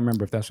 I can't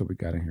remember if that's what we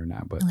got in here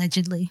now, but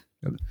allegedly.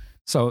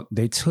 So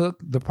they took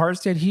the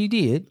parts that he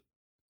did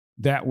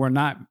that were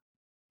not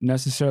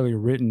necessarily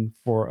written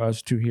for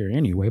us to hear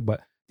anyway,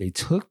 but they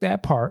took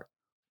that part,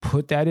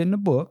 put that in the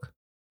book,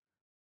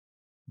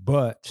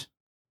 but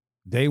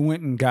they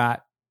went and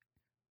got,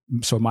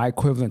 so my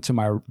equivalent to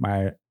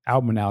my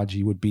album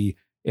analogy would be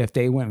if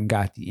they went and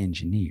got the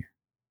engineer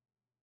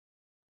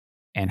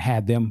and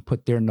had them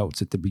put their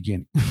notes at the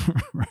beginning,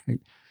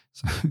 right?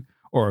 So,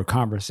 or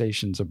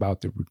conversations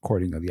about the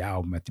recording of the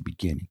album at the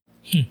beginning.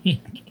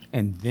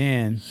 And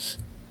then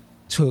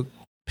took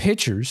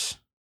pictures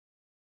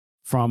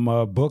from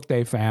a book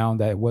they found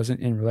that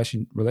wasn't in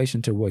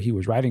relation to what he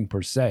was writing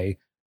per se.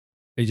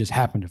 They just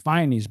happened to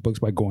find these books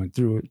by going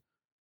through it,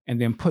 and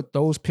then put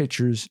those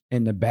pictures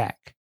in the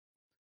back.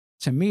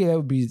 To me, that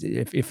would be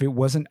if it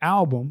was an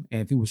album,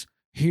 and if it was,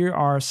 here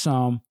are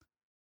some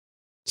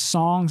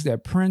songs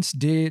that Prince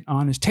did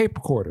on his tape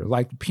recorder,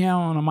 like the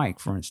Piano on a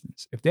Mic, for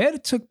instance. If they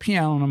had took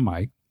Piano on a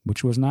Mic,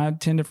 which was not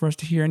intended for us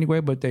to hear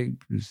anyway, but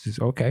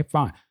okay,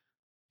 fine.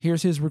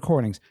 Here's his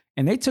recordings.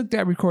 And they took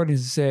that recording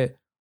and said,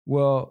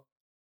 well,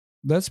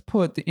 let's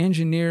put the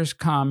engineer's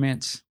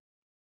comments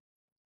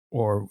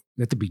or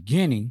at the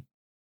beginning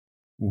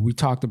when we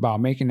talked about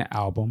making the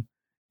album.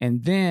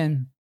 And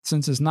then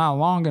since it's not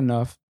long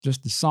enough,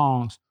 just the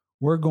songs,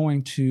 we're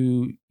going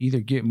to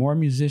either get more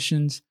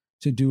musicians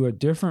to do a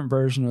different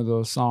version of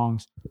those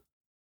songs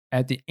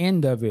at the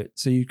end of it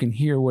so you can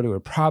hear what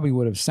it probably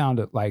would have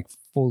sounded like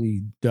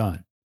fully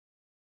done.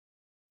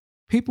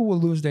 People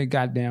would lose their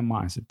goddamn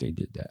minds if they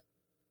did that.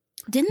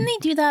 Didn't they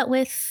do that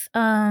with,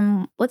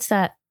 what's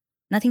that?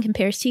 Nothing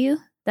Compares to You?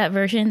 That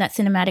version, that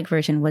cinematic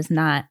version was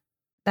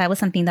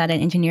something that an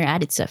engineer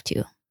added stuff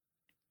to.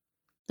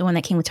 The one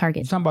that came with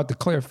Target. You talking about the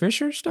Claire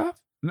Fisher stuff?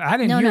 I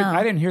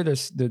didn't hear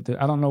this.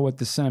 I don't know what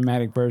the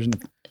cinematic version.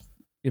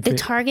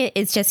 Target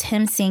is just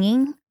him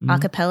singing a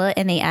cappella,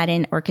 and they add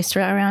in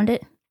orchestra around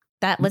it.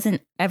 That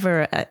wasn't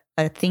ever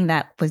a thing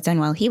that was done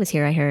while he was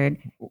here. I heard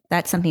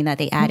that's something that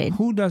they added.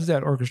 Who does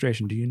that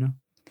orchestration? Do you know?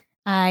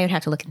 I would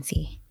have to look and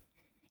see.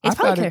 It's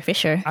probably Claire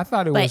Fisher. I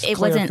thought it was Claire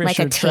wasn't Fisher like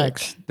a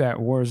tracks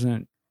that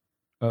weren't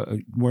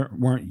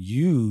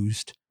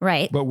used,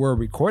 right? But were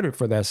recorded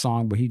for that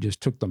song. But he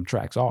just took them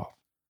tracks off.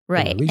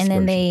 Right, and then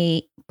version.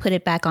 They put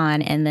it back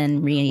on and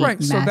then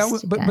right. So that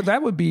was, but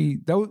that would be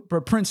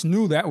but Prince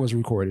knew that was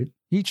recorded.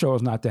 He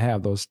chose not to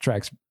have those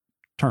tracks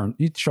turned.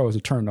 He chose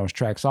to turn those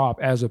tracks off,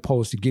 as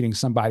opposed to getting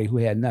somebody who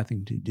had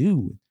nothing to do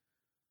with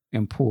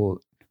and pull.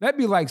 That'd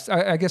be like,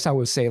 I guess I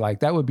would say,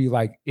 like, that would be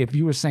like if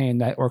you were saying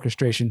that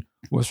orchestration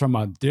was from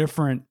a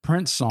different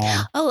Prince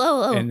song.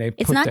 Oh. And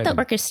it's not the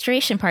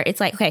orchestration part. It's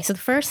like, okay, so the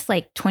first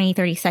like 20,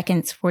 30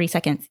 seconds, 40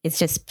 seconds, it's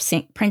just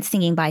Prince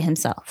singing by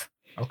himself.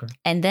 Okay.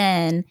 And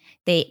then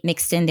they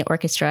mixed in the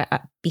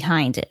orchestra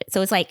behind it.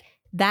 So it's like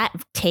that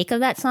take of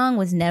that song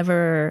was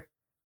never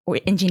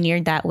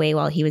engineered that way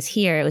while he was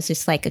here. It was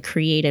just like a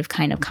creative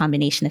kind of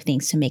combination of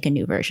things to make a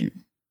new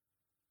version.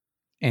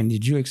 And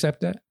did you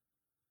accept that?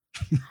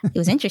 It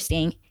was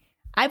interesting.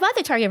 I bought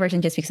the Target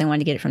version just because I wanted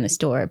to get it from the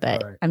store,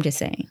 but right. I'm just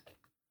saying.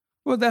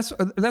 Well, that's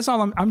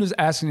all. I'm just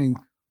asking.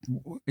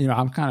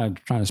 I'm kind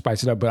of trying to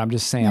spice it up, but I'm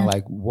just saying,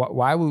 like,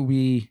 why would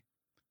we?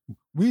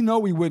 We know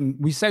we wouldn't.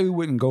 We say we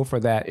wouldn't go for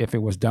that if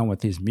it was done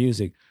with his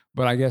music,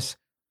 but I guess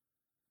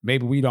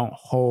maybe we don't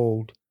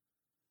hold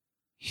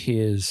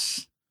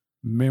his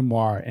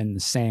memoir in the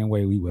same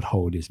way we would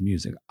hold his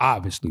music.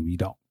 Obviously, we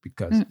don't,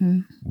 because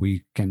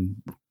we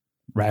can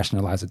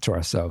rationalize it to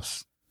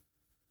ourselves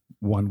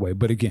one way.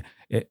 But again,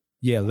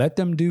 let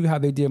them do how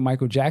they did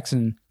Michael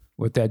Jackson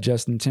with that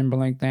Justin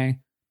Timberlake thing.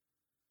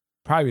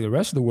 Probably the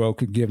rest of the world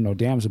could give no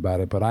damns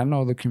about it, but I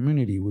know the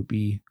community would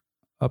be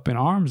up in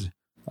arms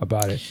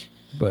about it.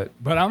 But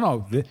I don't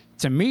know.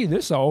 To me,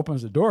 this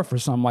opens the door for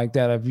something like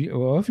that. If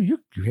you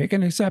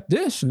can accept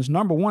this, and it's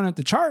number one at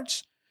the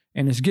charts,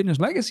 and it's getting his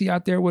legacy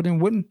out there, well,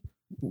 then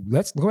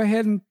let's go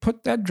ahead and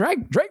put that Drake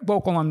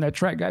vocal on that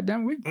track.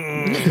 Goddamn, we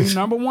be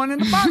number one in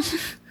the box.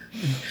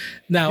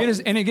 Now,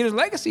 get his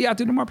legacy out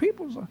to the more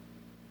people. So.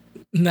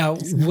 Now,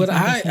 what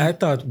I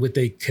thought what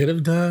they could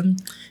have done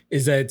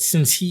is that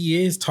since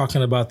he is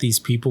talking about these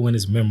people in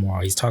his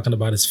memoir, he's talking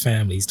about his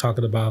family, he's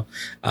talking about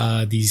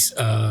these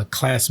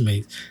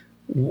classmates.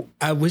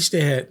 I wish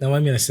they had. Now, I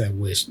mean, I said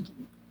wish.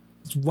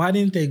 Why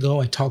didn't they go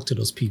and talk to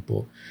those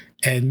people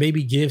and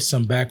maybe give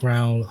some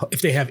background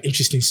if they have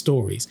interesting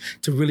stories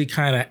to really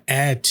kind of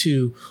add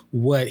to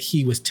what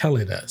he was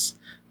telling us?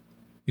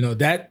 You know,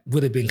 that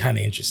would have been kind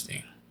of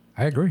interesting.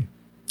 I agree.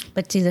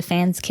 But do the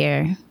fans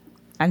care?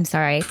 I'm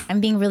sorry.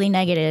 I'm being really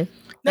negative.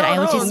 But I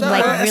would just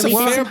really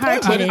be some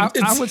hard-headed.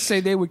 I would say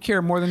they would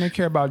care more than they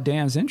care about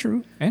Dan's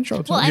intro.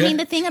 Well, I mean,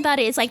 the thing about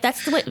it is like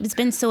that's what's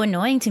been so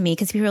annoying to me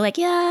because people are like,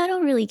 yeah, I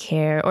don't really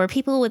care. Or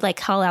people would like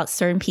call out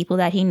certain people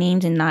that he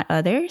named and not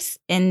others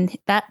in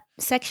that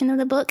section of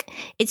the book.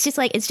 It's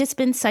just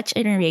been such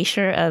an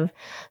erasure of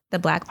the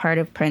Black part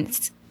of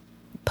Prince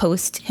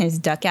post his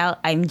duck out.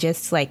 I'm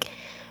just like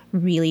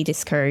really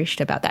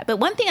discouraged about that. But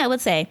one thing I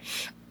would say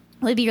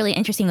would be really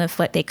interesting with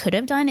what they could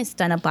have done is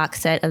done a box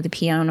set of the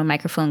Piano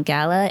Microphone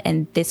Gala,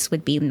 and this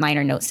would be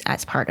liner notes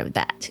as part of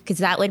that, because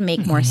that would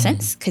make more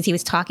sense, because he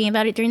was talking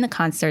about it during the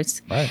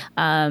concerts.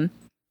 Right.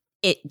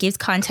 It gives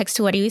context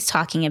to what he was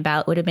talking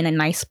about. Would have been a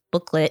nice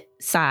booklet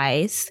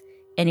size,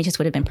 and it just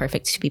would have been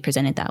perfect to be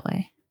presented that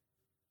way.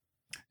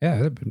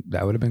 Yeah,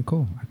 that would have been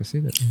cool. I could see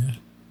that. Yeah.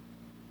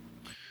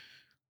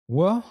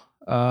 Well,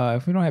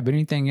 if we don't have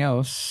anything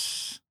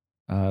else,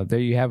 there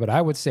you have it.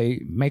 I would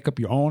say make up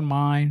your own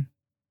mind.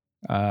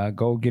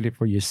 Go get it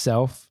for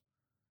yourself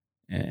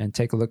and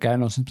take a look at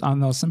it. I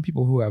know some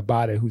people who have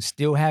bought it who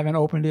still haven't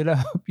opened it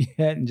up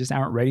yet and just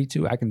aren't ready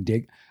to. I can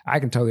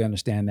totally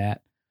understand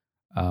that.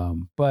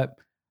 But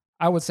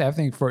I would say, I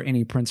think for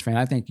any Prince fan,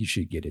 I think you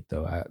should get it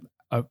though.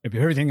 If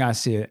everything I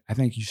said, I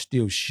think you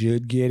still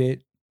should get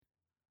it,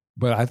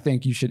 but I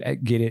think you should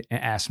get it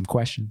and ask some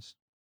questions.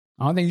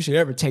 I don't think you should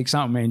ever take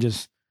something and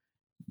just,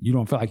 you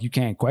don't feel like you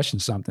can't question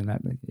something.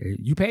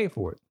 You paid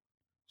for it.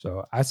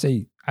 So I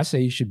say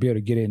you should be able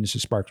to get it and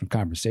just spark some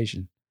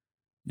conversation.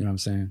 You know what I'm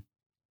saying?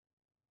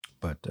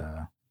 But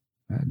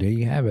there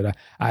you have it.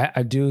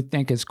 I do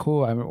think it's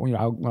cool. I mean,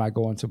 when I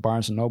go into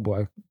Barnes and Noble,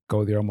 I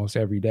go there almost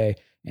every day,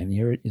 and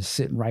here it is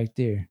sitting right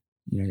there.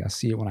 You know, I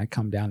see it when I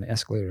come down the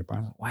escalator at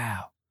Barnes.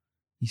 Wow,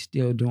 he's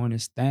still doing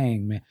his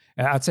thing, man.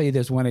 And I'll tell you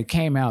this: when it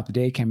came out, the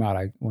day it came out,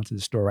 I went to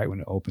the store right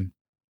when it opened,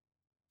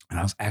 and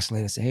I was asked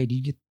later, I said, "Hey,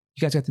 you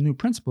guys got the new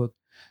Prince book?"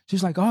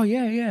 She's like, "Oh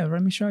yeah,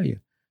 let me show you."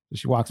 So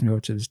she walks me over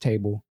to this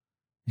table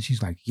and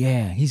she's like,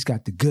 "Yeah, he's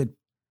got the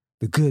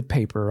good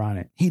paper on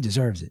it. He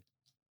deserves it."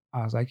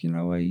 I was like, you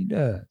know what, he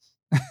does.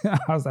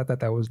 I thought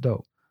that was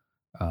dope.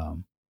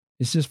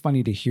 It's just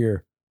funny to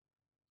hear.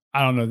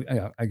 I don't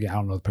know. Again, I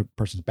don't know the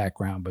person's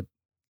background, but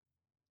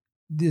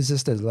there's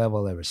just a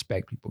level of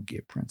respect people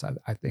give Prince.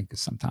 I think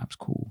it's sometimes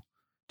cool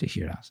to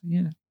hear that. So,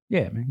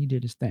 yeah, man, he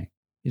did his thing.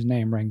 His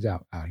name rings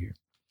out here.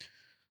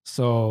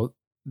 So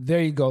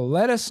there you go.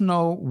 Let us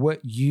know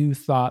what you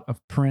thought of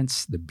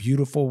Prince, The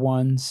Beautiful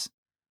Ones.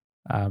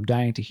 I'm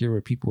dying to hear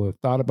what people have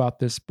thought about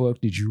this book.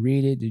 Did you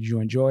read it? Did you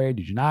enjoy it?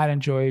 Did you not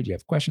enjoy it? Do you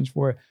have questions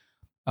for it?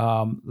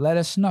 Let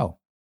us know.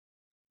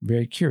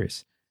 Very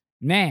curious.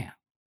 Now,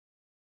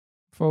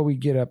 before we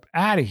get up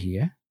out of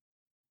here,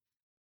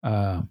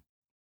 I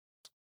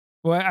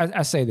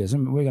say this.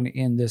 We're going to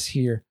end this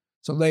here.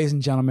 So, ladies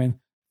and gentlemen,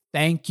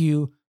 thank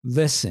you.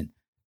 Listen,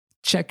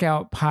 check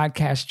out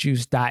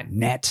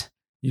podcastjuice.net.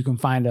 You can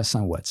find us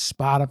on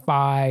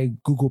Spotify,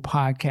 Google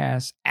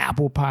Podcasts,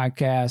 Apple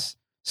Podcasts,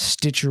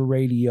 Stitcher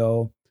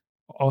Radio,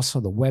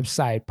 also the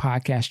website,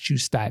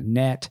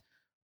 podcastjuice.net.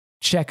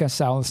 Check us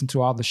out. Listen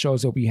to all the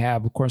shows that we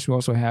have. Of course, we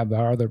also have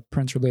our other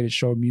Prince-related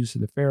show, Muse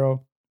of the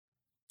Pharaoh,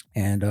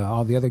 and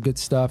all the other good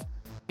stuff.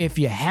 If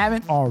you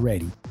haven't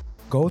already,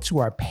 go to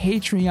our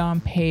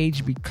Patreon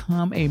page,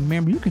 become a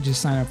member. You can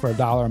just sign up for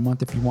 $1 a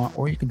month if you want,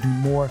 or you can do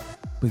more.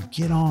 But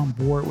get on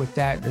board with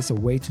that. That's a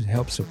way to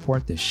help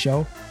support the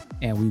show,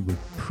 and we would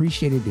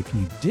appreciate it if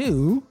you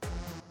do.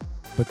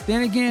 But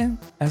then again,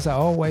 as I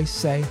always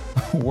say,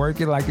 work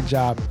it like a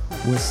job.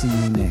 We'll see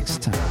you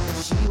next time.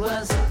 She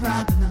was a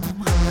problem.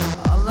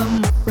 All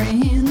of my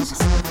friends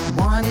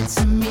wanted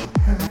to meet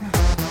her.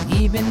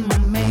 Even my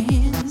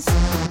man's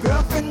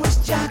girlfriend was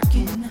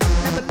jocking.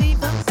 Never leave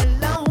her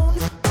alone.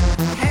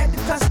 Had to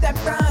cross that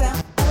broad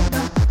out on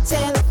the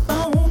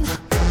telephone.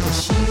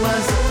 She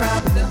was a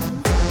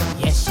problem.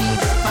 Yeah, she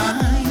was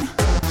fine.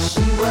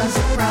 She was a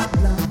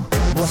problem.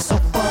 Was so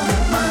far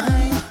of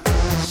mine.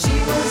 She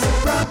was a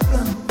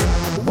problem.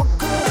 What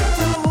could I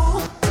do?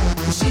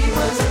 She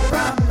was a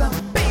problem.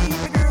 Baby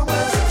girl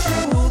was the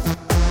truth.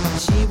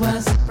 She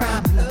was a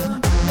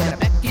problem.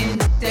 Back in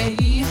the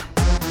day,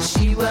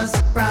 she was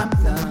a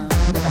problem.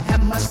 Never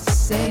had much to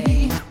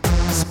say.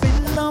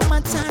 Spend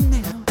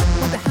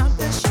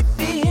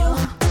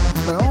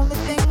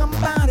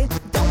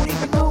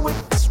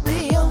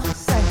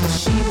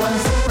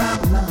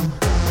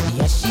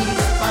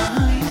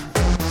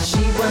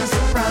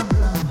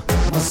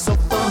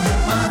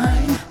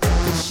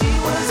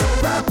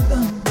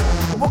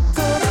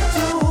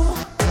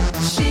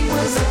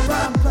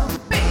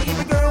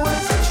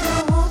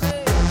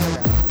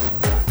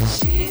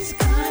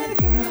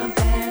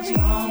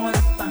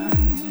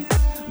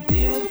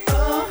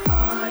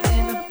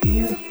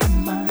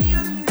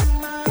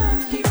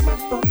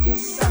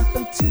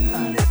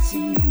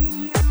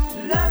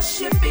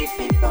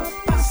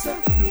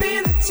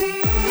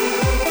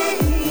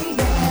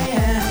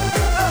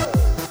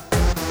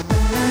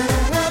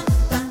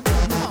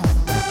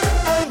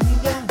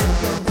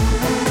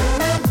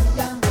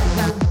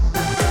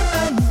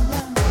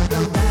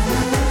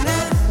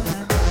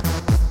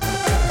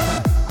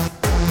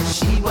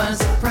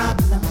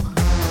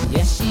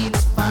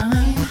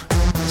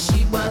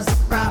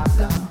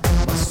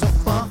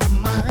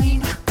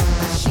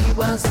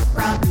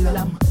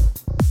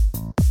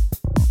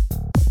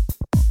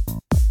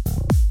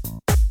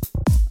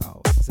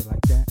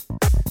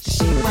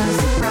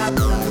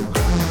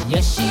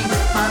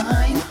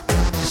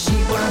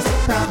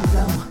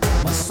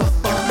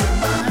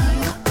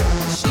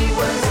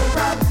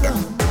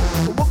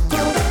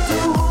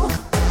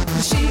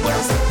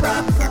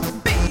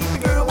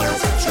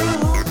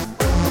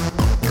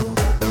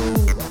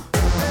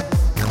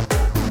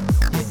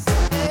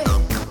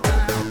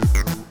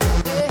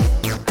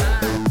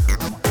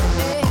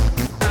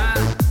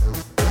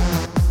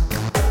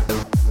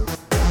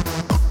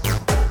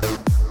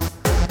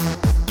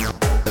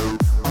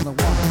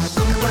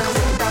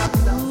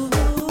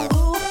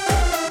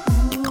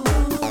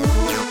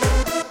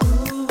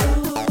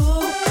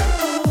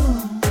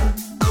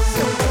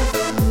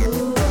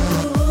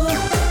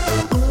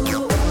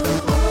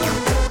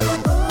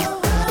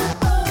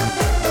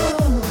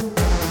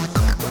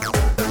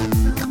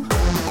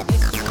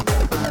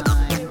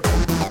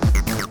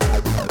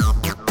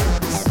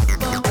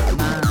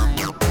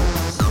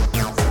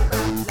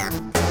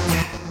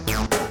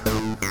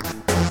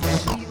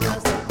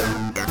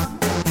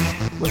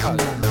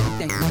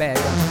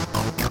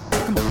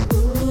Come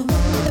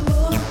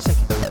on.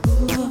 Shake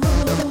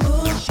it.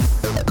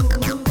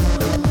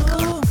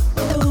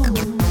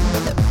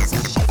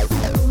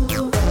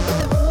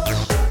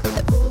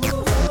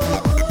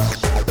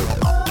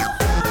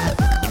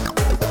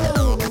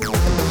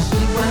 She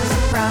was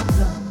a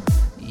problem.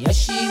 Yeah,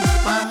 she was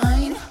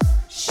fine.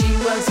 She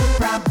was a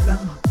problem.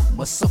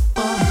 What's up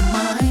on her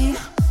mind?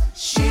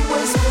 She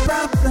was a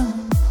problem.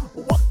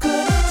 What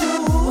could I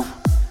do?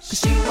 'Cause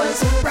she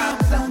was a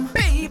problem.